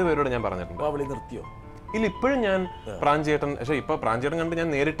 രണ്ടുപേരോട് ഞാൻ പറഞ്ഞിട്ടുണ്ട്. നിർത്തിയോ? ഇല്ല, ഇപ്പോഴും ഞാൻ പ്രാഞ്ചേട്ടൻ, പക്ഷേ ഇപ്പൊ പ്രാഞ്ചേട്ടൻ കണ്ട് ഞാൻ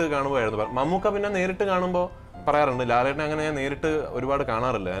നേരിട്ട് കാണുമ്പോഴായിരുന്നു. മമ്മൂക്ക പിന്നെ നേരിട്ട് കാണുമ്പോൾ പറയാറുണ്ട്. ലാലേട്ടനെ അങ്ങനെ ഞാൻ നേരിട്ട് ഒരുപാട്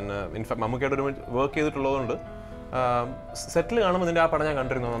കാണാറില്ല. ഞാൻ ഇൻഫാക്ട് മമ്മൂക്കയുടെ ഒരു വർക്ക് ചെയ്തിട്ടുള്ളതുകൊണ്ട് സെറ്റിൽ കാണുമ്പോൾ നിന്റെ ആ പടം ഞാൻ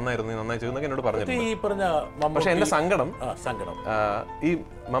കണ്ടിരുന്നു, നന്നായി ചെയ്തെന്നൊക്കെ എന്നോട് പറഞ്ഞിട്ടുണ്ട്. പക്ഷെ എന്റെ സങ്കടം ഈ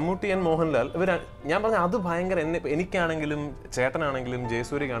മമ്മൂട്ടി ആൻഡ് മോഹൻലാൽ ഞാൻ പറഞ്ഞ അത് ഭയങ്കര എനിക്കാണെങ്കിലും ചേട്ടനാണെങ്കിലും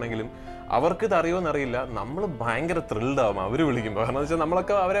ജയസൂര്യക്കാണെങ്കിലും അവർക്കിത് അറിയുമെന്നറിയില്ല, നമ്മൾ ഭയങ്കര ത്രിൽഡ് ആവും അവര് വിളിക്കുമ്പോൾ. കാരണം വെച്ചാൽ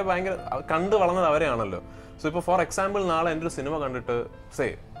നമ്മളൊക്കെ അവരെ ഭയങ്കര കണ്ടു വളർന്നത് അവരെയാണല്ലോ. സോ ഇപ്പോൾ ഫോർ എക്സാമ്പിൾ നാളെ എൻ്റെ ഒരു സിനിമ കണ്ടിട്ട്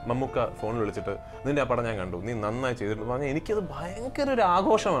മമ്മൂക്ക ഫോണിൽ വിളിച്ചിട്ട് നിന്റെ ആ പടം ഞാൻ കണ്ടു, നീ നന്നായി ചെയ്തിട്ടുണ്ട് പറഞ്ഞാൽ എനിക്കത് ഭയങ്കര ഒരു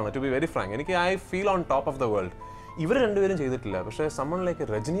ആഘോഷമാണ്. ടു ബി വെരി ഫ്രാങ്ക്, എനിക്ക് I feel on top of the world. ഇവർ രണ്ടുപേരും ചെയ്തിട്ടില്ല, പക്ഷേ someone like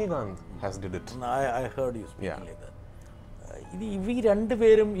Rajinikanth has did it. I heard you speaking like that. ഇവർ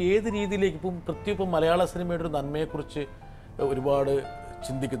രണ്ടുപേരും ഏത് രീതിയിലേക്ക് ഇപ്പം പ്രത്യേകം മലയാള സിനിമയുടെ ഒരു നന്മയെക്കുറിച്ച് ഒരുപാട്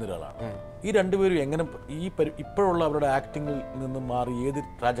ചിന്തിക്കുന്ന ഒരാളാണ്. ഈ രണ്ടുപേരും എങ്ങനെ ഇപ്പോഴുള്ള അവരുടെ ആക്ടിങ്ങിൽ നിന്നും മാറി ഏത്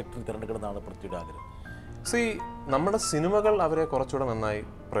ട്രാജക്ടറി തിരഞ്ഞെടുക്കുന്നതാണ് പൃഥ്വിയുടെ ആഗ്രഹം? നമ്മുടെ സിനിമകൾ അവരെ കുറച്ചുകൂടെ നന്നായി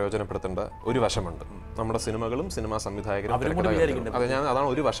പ്രയോജനപ്പെടുത്തേണ്ട ഒരു വശമുണ്ട്. നമ്മുടെ സിനിമകളും സിനിമാ സംവിധായകരും, അതാണ്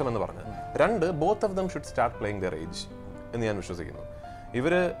ഒരു വശം എന്ന് പറഞ്ഞത്. രണ്ട്, both of them should start playing there age എന്ന് ഞാൻ വിശ്വസിക്കുന്നു.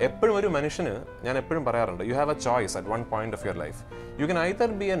 ഇവർ എപ്പോഴും ഒരു മനുഷ്യന്, ഞാൻ എപ്പോഴും പറയാറുണ്ട്, you have A choice at one point of your life. You can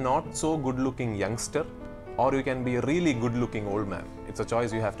either B A not so good looking youngster or you can be A really good looking old man. It's A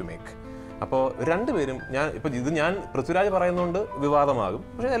choice you have to make. അപ്പോൾ രണ്ടുപേരും, ഞാൻ പൃഥ്വിരാജ് പറയുന്നതുകൊണ്ട് വിവാദമാകും,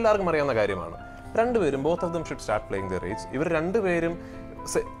 പക്ഷേ എല്ലാവർക്കും അറിയാവുന്ന കാര്യമാണ്. രണ്ടുപേരും both of them should start playing there age. ഇവർ രണ്ടുപേരും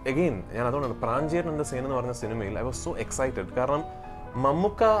അഗെയിൻ, ഞാൻ അതുകൊണ്ടാണ് പ്രാഞ്ചേട്ടൻ്റെ സീൻ എന്ന് പറഞ്ഞ സിനിമയിൽ ഐ വാസ് സോ എക്സൈറ്റഡ്. കാരണം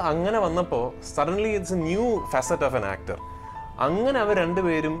മമ്മൂക്ക അങ്ങനെ വന്നപ്പോൾ suddenly it's A new facet of an actor. അങ്ങനെ അവർ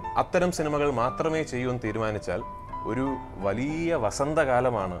രണ്ടുപേരും അത്തരം സിനിമകൾ മാത്രമേ ചെയ്യൂ എന്ന് തീരുമാനിച്ചാൽ ഒരു വലിയ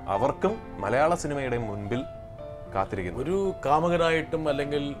വസന്തകാലമാണ് അവർക്കും മലയാള സിനിമയുടെ മുൻപിൽ കാത്തിരിക്കുന്നത്. ഒരു കാമുകനായിട്ടും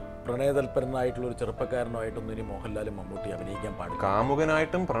അല്ലെങ്കിൽ പ്രണയതൽപരനായിട്ടുള്ള ഒരു ചെറുപ്പക്കാരനായിട്ടൊന്നും ഇനി മോഹൻലാലും മമ്മൂട്ടി അഭിനയിക്കാൻ പാടില്ല.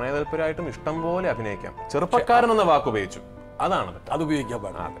 കാമുകനായിട്ടും പ്രണയതൽപരായിട്ടും ഇഷ്ടം പോലെ അഭിനയിക്കാം. ചെറുപ്പക്കാരൻ എന്ന വാക്ക് ഉപയോഗിച്ചു, അതാണ് അത് ഉപയോഗിക്കാൻ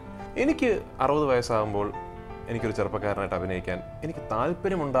പാടില്ല. എനിക്ക് 60 വയസ്സാകുമ്പോൾ എനിക്കൊരു ചെറുപ്പക്കാരനായിട്ട് അഭിനയിക്കാൻ എനിക്ക്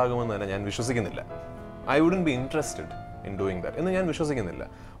താല്പര്യമുണ്ടാകുമെന്ന് തന്നെ ഞാൻ വിശ്വസിക്കുന്നില്ല. I wouldn't be interested in doing that എന്ന് ഞാൻ വിശ്വസിക്കുന്നില്ല.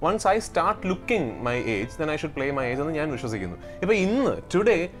 Once I start looking my age then I should play my age എന്ന് ഞാൻ വിശ്വസിക്കുന്നു. ഇപ്പോൾ ഇന്ന്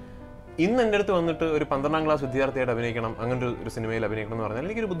എൻ്റെ അടുത്ത് വന്നിട്ട് ഒരു 12ാം ക്ലാസ് വിദ്യാർത്ഥിയായിട്ട് അഭിനയിക്കണം, അങ്ങനെ ഒരു സിനിമയിൽ അഭിനയിക്കണം എന്ന് പറഞ്ഞാൽ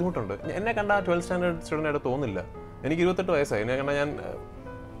എനിക്കൊരു ബുദ്ധിമുട്ടുണ്ട്. എന്നെ കണ്ട 12th സ്റ്റാൻഡേർഡ് സ്റ്റുഡൻ്റ് ആയിട്ട് തോന്നില്ല. എനിക്ക് 28 വയസ്സായി. എന്നെ കണ്ട ഞാൻ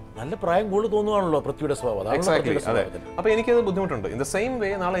നല്ല പ്രായം കൂടുതൽ തോന്നുവാണല്ലോ പൃഥ്വിയുടെ സ്വഭാവം. എക്സാക്ട്ലി, അതെ. അപ്പോൾ എനിക്കത് ബുദ്ധിമുട്ടുണ്ട്. ഇൻ ദ സെയിം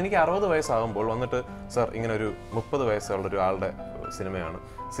വേ നാളെ എനിക്ക് 60 വയസ്സാകുമ്പോൾ വന്നിട്ട് സർ ഇങ്ങനെ ഒരു 30 വയസ്സുള്ള ഒരാളുടെ സിനിമയാണ്,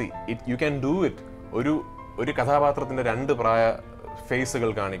 യു ക്യാൻ ഡൂ ഇറ്റ്. ഒരു കഥാപാത്രത്തിന്റെ 2 പ്രായ ഫേസുകൾ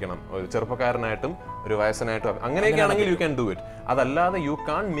കാണിക്കണം, ഒരു ചെറുപ്പക്കാരനായിട്ടും ഒരു വയസ്സനായിട്ടും, അങ്ങനെയൊക്കെ ആണെങ്കിൽ യു ക്യാൻ ഡു ഇറ്റ്. അതല്ലാതെ U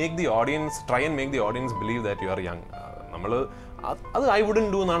can't make the audience try and make the audience believe that you are young. അത് ഐ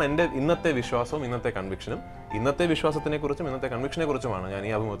വുഡന്റ് ഡു എന്നാണ് എൻ്റെ ഇന്നത്തെ വിശ്വാസവും ഇന്നത്തെ കൺവിക്ഷനും. ഇന്നത്തെ വിശ്വാസത്തിനെ കുറിച്ചും ഇന്നത്തെ കൺവിക്ഷനെ കുറിച്ചുമാണ് ഞാൻ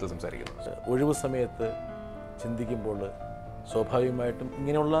ഈ അഭിമുഖത്തിൽ സംസാരിക്കുന്നത്. ഒഴിവ് സമയത്ത് ചിന്തിക്കുമ്പോൾ സ്വാഭാവികമായിട്ടും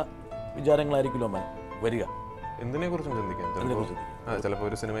ഇങ്ങനെയുള്ള വിചാരങ്ങളായിരിക്കുമല്ലോ വരിക. എന്തിനെ കുറിച്ചും ചിന്തിക്കാം. ചിലപ്പോൾ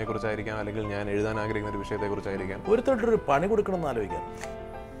ഒരു സിനിമയെ കുറിച്ചായിരിക്കാം, അല്ലെങ്കിൽ ഞാൻ എഴുതാൻ ആഗ്രഹിക്കുന്ന ഒരു വിഷയത്തെ കുറിച്ചായിരിക്കാം. ഒരുത്തട്ടൊരു പണി കൊടുക്കണം എന്ന് ആലോചിക്കാം.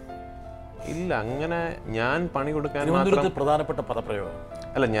 ഇല്ല, അങ്ങനെ ഞാൻ പണി കൊടുക്കാൻ പ്രധാനപ്പെട്ട പദപ്രയോഗം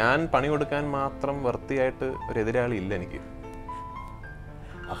അല്ല, ഞാൻ പണി കൊടുക്കാൻ മാത്രം വൃത്തിയായിട്ട് ഒരു എതിരാളി ഇല്ല എനിക്ക്.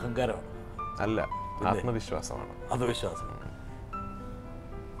 അഹങ്കാരമാണ് അല്ല, ആത്മവിശ്വാസമാണ്. ആത്മവിശ്വാസം.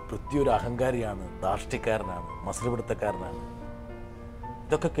 പൃഥ്വി ഒരു അഹങ്കാരിയാണ്, ധാർഷ്ട്യക്കാരനാണ്, മത്സരപിടുത്തക്കാരനാണ്.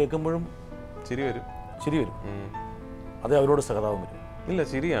 ഇതൊക്കെ കേൾക്കുമ്പോഴും ചിരി വരും. അതെ, അവരോട് സഹതാപം വരും. ഇല്ല,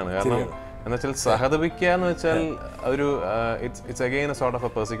 ശരിയാണ്. കാരണം എന്നുവെച്ചാൽ സഹതപിക്കുക എന്ന് വെച്ചാൽ ഒരു it's again A sort of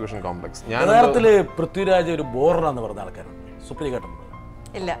A persecution complex. യഥാർത്ഥത്തില് പൃഥ്വിരാജ് ഒരു ബോറാന്ന് പറഞ്ഞ ആൾക്കാരുണ്ട്. സുപ്രിയ കേട്ടിട്ടുണ്ട്?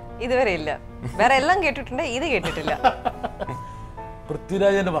 ഇല്ല, ഇതുവരെ ഇല്ല. വേറെ എല്ലാം കേട്ടിട്ടുണ്ട്, ഇത് കേട്ടിട്ടില്ല.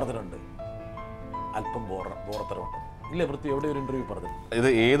 പൃഥ്വിരാജ് തന്നെ പറഞ്ഞിട്ടുണ്ട് അല്പം ബോറത്തരമുണ്ട്. ഇല്ല, പൃഥ്വി എവിടെ ഒരു ഇന്റർവ്യൂ പറഞ്ഞിട്ടുണ്ട്. ഇത്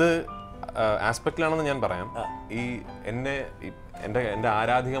ഏത് ആസ്പെക്റ്റിലാണെന്ന് ഞാൻ പറയാം. എൻ്റെ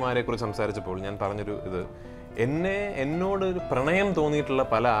ആരാധികമാരെ കുറിച്ച് സംസാരിച്ചപ്പോൾ ഞാൻ പറഞ്ഞൊരു ഇത്, എന്നോട് ഒരു പ്രണയം തോന്നിയിട്ടുള്ള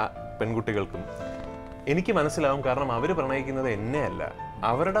പല പെൺകുട്ടികൾക്കും എനിക്ക് മനസ്സിലാവും. കാരണം അവർ പ്രണയിക്കുന്നത് എന്നെ അല്ല,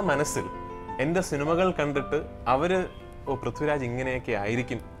 അവരുടെ മനസ്സിൽ എൻ്റെ സിനിമകൾ കണ്ടിട്ട് അവർ പൃഥ്വിരാജ് ഇങ്ങനെയൊക്കെ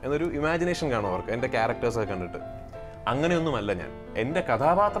ആയിരിക്കും എന്നൊരു ഇമാജിനേഷൻ കാണും അവർക്ക്, എൻ്റെ ക്യാരക്ടേഴ്സൊക്കെ കണ്ടിട്ട്. അങ്ങനെയൊന്നുമല്ല ഞാൻ. എൻ്റെ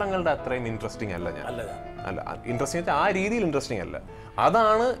കഥാപാത്രങ്ങളുടെ അത്രയും ഇൻട്രസ്റ്റിംഗ് അല്ല ഞാൻ. അല്ല, ഇൻട്രസ്റ്റിംഗ് വെച്ചാൽ ആ രീതിയിൽ ഇൻട്രസ്റ്റിംഗ് അല്ല.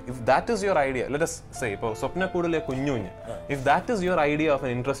 അതാണ്, if that is your idea, let us say ഇപ്പോൾ സ്വപ്നക്കൂടിലെ കുഞ്ഞുഞ്ഞ്, if that is your idea of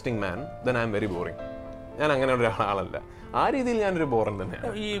an interesting man, then I am very boring. ഞാൻ അങ്ങനെ ഒരാളല്ല. ആ രീതിയിൽ ഞാനൊരു ബോറൻ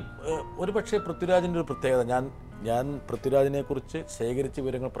തന്നെയാണ്. ഈ ഒരുപക്ഷെ പൃഥ്വിരാജിൻ്റെ ഒരു പ്രത്യേകത, ഞാൻ പൃഥ്വിരാജിനെ കുറിച്ച് ശേഖരിച്ച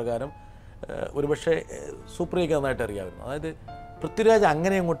വിവരങ്ങൾ പ്രകാരം ഒരുപക്ഷെ സുപ്രിയയ്ക്ക് നന്നായിട്ട് അറിയാമായിരുന്നു. അതായത് പൃഥ്വിരാജ്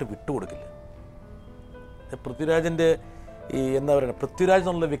അങ്ങനെ അങ്ങോട്ട് വിട്ടുകൊടുക്കില്ല. പൃഥ്വിരാജിൻ്റെ ഈ എന്താ പറയുക, പൃഥ്വിരാജ്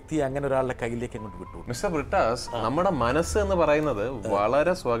എന്നുള്ള വ്യക്തി അങ്ങനെ ഒരാളുടെ കയ്യിലേക്ക് അങ്ങോട്ട് വിട്ടുകൊടുക്കും. മിസ്റ്റർ ബ്രിട്ടാസ്, നമ്മുടെ മനസ്സ് എന്ന് പറയുന്നത്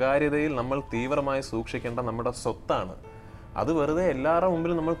വളരെ സ്വകാര്യതയിൽ നമ്മൾ തീവ്രമായി സൂക്ഷിക്കേണ്ട നമ്മുടെ സ്വത്താണ്. അത് വെറുതെ എല്ലാവരുടെ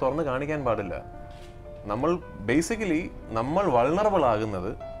മുമ്പിൽ നമ്മൾ തുറന്ന് കാണിക്കാൻ പാടില്ല. നമ്മൾ ബേസിക്കലി നമ്മൾ വൾണറബിൾ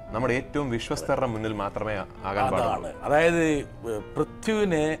ആകുന്നത് നമ്മുടെ ഏറ്റവും വിശ്വസ്തരുടെ മുന്നിൽ മാത്രമേ ആകാൻ പാടുള്ളൂ. അതായത്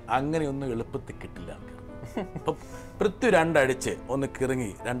പൃഥ്വിനെ അങ്ങനെയൊന്നും എളുപ്പത്തിൽ കിട്ടില്ല. ഇപ്പം പൃഥ്വി രണ്ടടിച്ച് ഒന്ന് കിറങ്ങി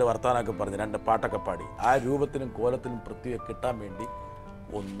 2 വർത്താനമൊക്കെ പറഞ്ഞ് 2 പാട്ടൊക്കെ പാടി ആ രൂപത്തിനും കോലത്തിനും പൃഥ്വിയെ കിട്ടാൻ വേണ്ടി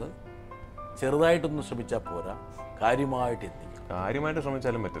ഒന്ന് ചെറുതായിട്ടൊന്നും ശ്രമിച്ചാൽ പോരാ, കാര്യമായിട്ട്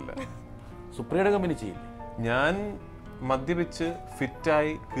ശ്രമിച്ചാലും പറ്റില്ല. സുപ്രിയയുടെ കമ്പനി ചെയ്യില്ല. ഞാൻ മദ്യപിച്ച്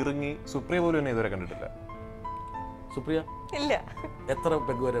ഫിറ്റായി കിറങ്ങി സുപ്രിയ പോലും എന്നെ ഇതുവരെ കണ്ടിട്ടില്ല. സുപ്രിയ ഇല്ല. എത്ര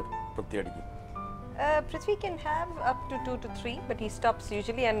പെഗ് വരെ പൃഥ്വി അടിക്കും? Prithvi can have up to 2 to 3, but he stops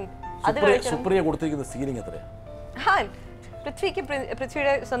usually. And Supriya കൊടുത്തിരിക്കുന്ന സീലിംഗ് എത്രയാ?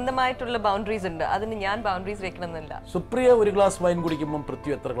 പൃഥ്വിയുടെ സ്വന്തമായിട്ടുള്ള ബൗണ്ടറീസ് ഉണ്ട്, അതിന് ഞാൻ ബൗണ്ടറീസ് വെക്കണമെന്നില്ല. സുപ്രിയ ഒരു ഗ്ലാസ് വൈൻ കുടിക്കുമ്പോൾ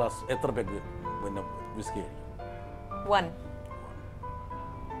പൃഥ്വി എത്ര പെഗ് പിന്നെ വിസ്കി കഴിക്കും?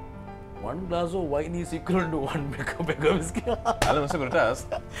 1 glass of wine is equal to 1 bag of whiskey. അല്ല മിസ്റ്റർ ബ്രിട്ടാസ്,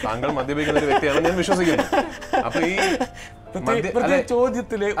 താങ്കൾ മദ്യപിക്കുന്ന ഒരു വ്യക്തിയാണ് ഞാൻ വിശ്വസിക്കുന്നു. അപ്പൊ ഈ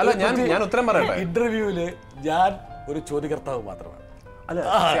ചോദ്യത്തില് ഞാൻ ഉത്തരം പറയട്ടെ. ഇന്റർവ്യൂവില് ഞാൻ ഒരു ചോദ്യകർത്താവ് മാത്രമാണ്.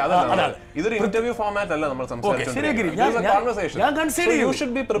 ഇതൊരു ഇന്റർവ്യൂ ഫോർമാറ്റ് അല്ല നമ്മൾ സംസാരിക്കുന്നത്.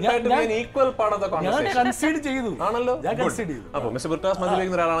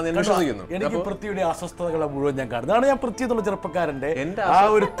 എനിക്ക് പൃഥ്വിയുടെ അസ്വസ്ഥതകളെ മുഴുവൻ ഞാൻ കാണും. അതാണ് ഞാൻ പൃഥ്വി എന്നുള്ള ചെറുപ്പക്കാരന്റെ ആ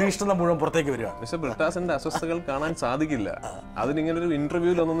ഒരു തീഷ്ണത മുഴുവൻ പുറത്തേക്ക് വരിക. മിസ്റ്റർ ബ്രിട്ടാസിന്റെ അസ്വസ്ഥതകൾ കാണാൻ സാധിക്കില്ല. അതിനിങ്ങനെ ഒരു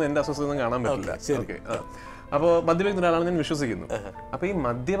ഇന്റർവ്യൂലൊന്നും എന്റെ അസ്വസ്ഥത കാണാൻ പറ്റില്ല. അപ്പോ മദ്യപിക്കുന്ന ഒരാളാണ് ഞാൻ വിശ്വസിക്കുന്നു. അപ്പൊ ഈ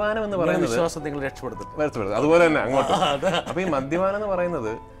മദ്യപാനം എന്ന് പറയുന്നത് വിശ്വാസം നിങ്ങൾ രക്ഷപ്പെടുത്തും. അതുപോലെ തന്നെ അങ്ങോട്ട്. അപ്പൊ ഈ മദ്യപാനം എന്ന്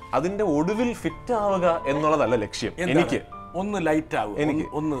പറയുന്നത് അതിന്റെ ഒടുവിൽ ഫിറ്റ് ആവുക എന്നുള്ളതല്ല ലക്ഷ്യം. എനിക്ക് ഒന്ന് ലൈറ്റ് ആവും. എനിക്ക്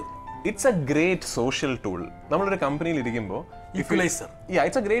it's A great social tool. നമ്മളൊരു കമ്പനിയിൽ ഇരിക്കുമ്പോൾ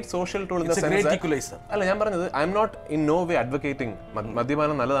it's A great social tool. അല്ല, ഞാൻ പറഞ്ഞത് I am not in no way advocating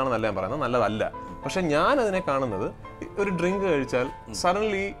മദ്യപാനം നല്ലതാണെന്നല്ല ഞാൻ പറയുന്നത്, നല്ലതല്ല. പക്ഷെ ഞാൻ അതിനെ കാണുന്നത്, ഒരു ഡ്രിങ്ക് കഴിച്ചാൽ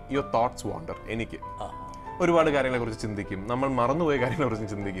സഡൻലി യുവർ തോട്ട്സ് വാണ്ടർ. എനിക്ക് ഒരുപാട് കാര്യങ്ങളെ കുറിച്ച് ചിന്തിക്കും, നമ്മൾ മറന്നുപോയ കാര്യങ്ങളെ കുറിച്ച്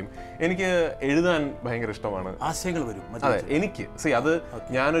ചിന്തിക്കും. എനിക്ക് എഴുതാൻ ഭയങ്കര ഇഷ്ടമാണ്, ആശയങ്ങൾ വരും. അതെ, എനിക്ക് അത്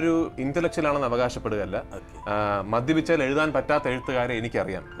ഞാനൊരു ഇന്റലക്ച്വൽ ആണെന്ന് അവകാശപ്പെടുകയല്ല. മദ്യപിച്ചാൽ എഴുതാൻ പറ്റാത്ത എഴുത്തുകാരെ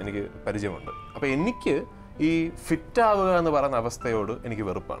എനിക്കറിയാം, എനിക്ക് പരിചയമുണ്ട്. അപ്പൊ എനിക്ക് ഈ ഫിറ്റ് ആവുക എന്ന് പറയുന്ന അവസ്ഥയോട് എനിക്ക്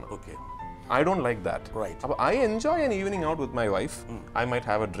വെറുപ്പാണ്. I don't like that. Right. So I enjoy an evening out with my wife. I might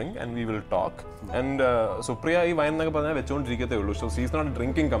have a drink and we will talk. And Supriya ee wine naga parna vechondirikathe ullu. So she is not a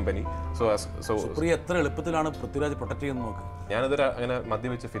drinking company. So Supriya എത്ര എളുപ്പത്തിലാണ് Prithviraj protect ചെയ്യുന്നത് നോക്ക്. ഞാൻ ഇതുവരെ അങ്ങനെ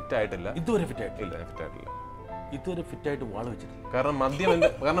മദ്യപിച്ച് fit ആയിട്ടില്ല. ഇതുവരെ fit ആയിട്ടില്ല. ഇതുവരെ ഫിറ്റ് ആയിട്ട് വാള് വെച്ചിട്ടില്ല.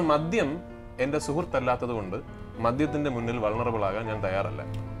 കാരണം മദ്യം എന്റെ സുഹൃത്തല്ലാത്തതുകൊണ്ട് മദ്യത്തിന്റെ മുന്നിൽ വൾണറബിൾ ആകാൻ ഞാൻ തയ്യാറല്ല.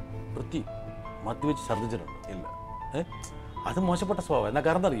 പൃഥ്വി മദ്യപിച്ച് ഛർദ്ദിച്ചിട്ടുണ്ട്? ഇല്ല. അത് മോശപ്പെട്ട സ്വഭാവം. എന്നാ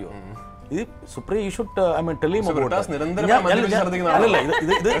കാരണം അറിയോ, ഇത് Supriya you should I mean tell him about. അല്ലല്ല,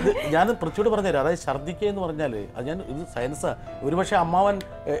 ഇത് ഞാൻ പൃഥ്വിയോട് പറഞ്ഞുതരാം. അതായത് ഛർദ്ദിക്കുക എന്ന് പറഞ്ഞാൽ അത് ഞാൻ ഇത് സയൻസാ. ഒരുപക്ഷെ അമ്മാവൻ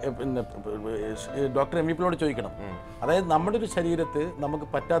പിന്നെ ഡോക്ടർ MVP ചോദിക്കണം. അതായത് നമ്മുടെ ഒരു ശരീരത്ത് നമുക്ക്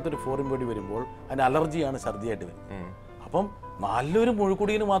പറ്റാത്തൊരു ഫോറിൻ ബോഡി വരുമ്പോൾ അതിന് അലർജിയാണ് ഛർദ്ദിയായിട്ട് വരുന്നത്. അപ്പം നല്ലൊരു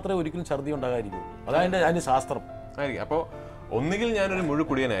മുഴുക്കുടിയന് മാത്രമേ ഒരിക്കലും ഛർദ്ദി ഉണ്ടാകാതിരിക്കൂ. അതാണ് അതിന് ശാസ്ത്രം. അപ്പോൾ ഒന്നുകിൽ ഞാനൊരു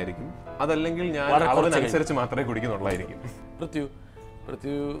മുഴുക്കുടിയനായിരിക്കും, അതല്ലെങ്കിൽ ഞാൻ അളവിനനുസരിച്ച് മാത്രമേ കുടിക്കുന്നുള്ളായിരിക്കും.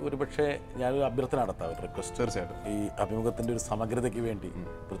 പൃഥ്വി ഒരു പക്ഷേ ഞാനൊരു അഭ്യർത്ഥന നടത്താം, ഒരു റിക്വസ്റ്റ്. തീർച്ചയായിട്ടും ഈ അഭിമുഖത്തിന്റെ ഒരു സമഗ്രതയ്ക്ക് വേണ്ടി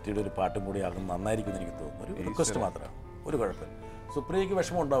പൃഥ്വിയുടെ ഒരു പാട്ടും കൂടി ആകും നന്നായിരിക്കും എന്ന് എനിക്ക് തോന്നുന്നു. ഒരു റിക്വസ്റ്റ് മാത്രമാണ്, ഒരു കുഴപ്പമില്ല. സുപ്രിയയ്ക്ക്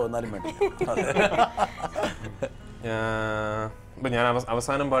വിഷമം ഉണ്ടാവും, എന്നാലും വേണ്ടി. ഇപ്പം ഞാൻ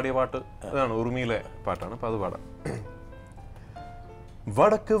അവസാനം പാടിയ പാട്ട് അതാണ്, ഉറുമിയിലെ പാട്ടാണ്. അപ്പം അത് പാടാം.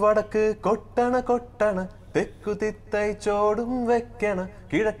 വടക്ക് വടക്ക് കൊട്ടണ കൊട്ടണ തെക്കു തിത്തൈ ചോടും വെക്കണ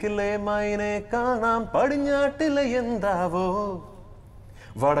കിഴക്കിലെ മൈനെ കാണാം പടിഞ്ഞാട്ടിലെ എന്താവോ.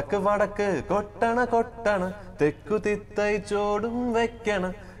 വടക്ക് വടക്ക് കൊട്ടണ കൊട്ടണ തെക്കു തിത്തൈ ചോടും വെക്കണ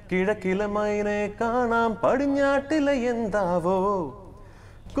കിഴക്കിലെ മൈനെ കാണാം പടിഞ്ഞാട്ടിലെ എന്താവോ.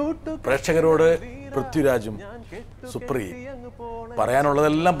 പ്രേക്ഷകരോട് പൃഥ്വിരാജും സുപ്രിയയും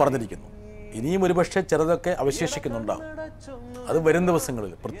പറയാനുള്ളതെല്ലാം പറഞ്ഞിരിക്കുന്നു. ഇനിയും ഒരുപക്ഷെ ചെറുതൊക്കെ അവശേഷിക്കുന്നുണ്ടാവും. അത് വരും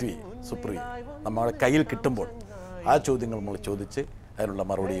ദിവസങ്ങളിൽ പൃഥ്വി സുപ്രിയ നമ്മുടെ കയ്യിൽ കിട്ടുമ്പോൾ ആ ചോദ്യങ്ങൾ നമ്മൾ ചോദിച്ച് അതിനുള്ള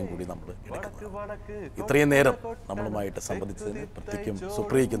മറുപടിയും കൂടി നമ്മൾ എടുക്കുന്നു. ഇത്രയും നേരം നമ്മളുമായിട്ട് സംബന്ധിച്ചതിന് പൃഥ്വിക്കും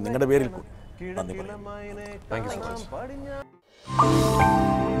സുപ്രിയയ്ക്കും നിങ്ങളുടെ പേരിൽ കൂടി നന്ദി പറയുന്നു. Thank you so much.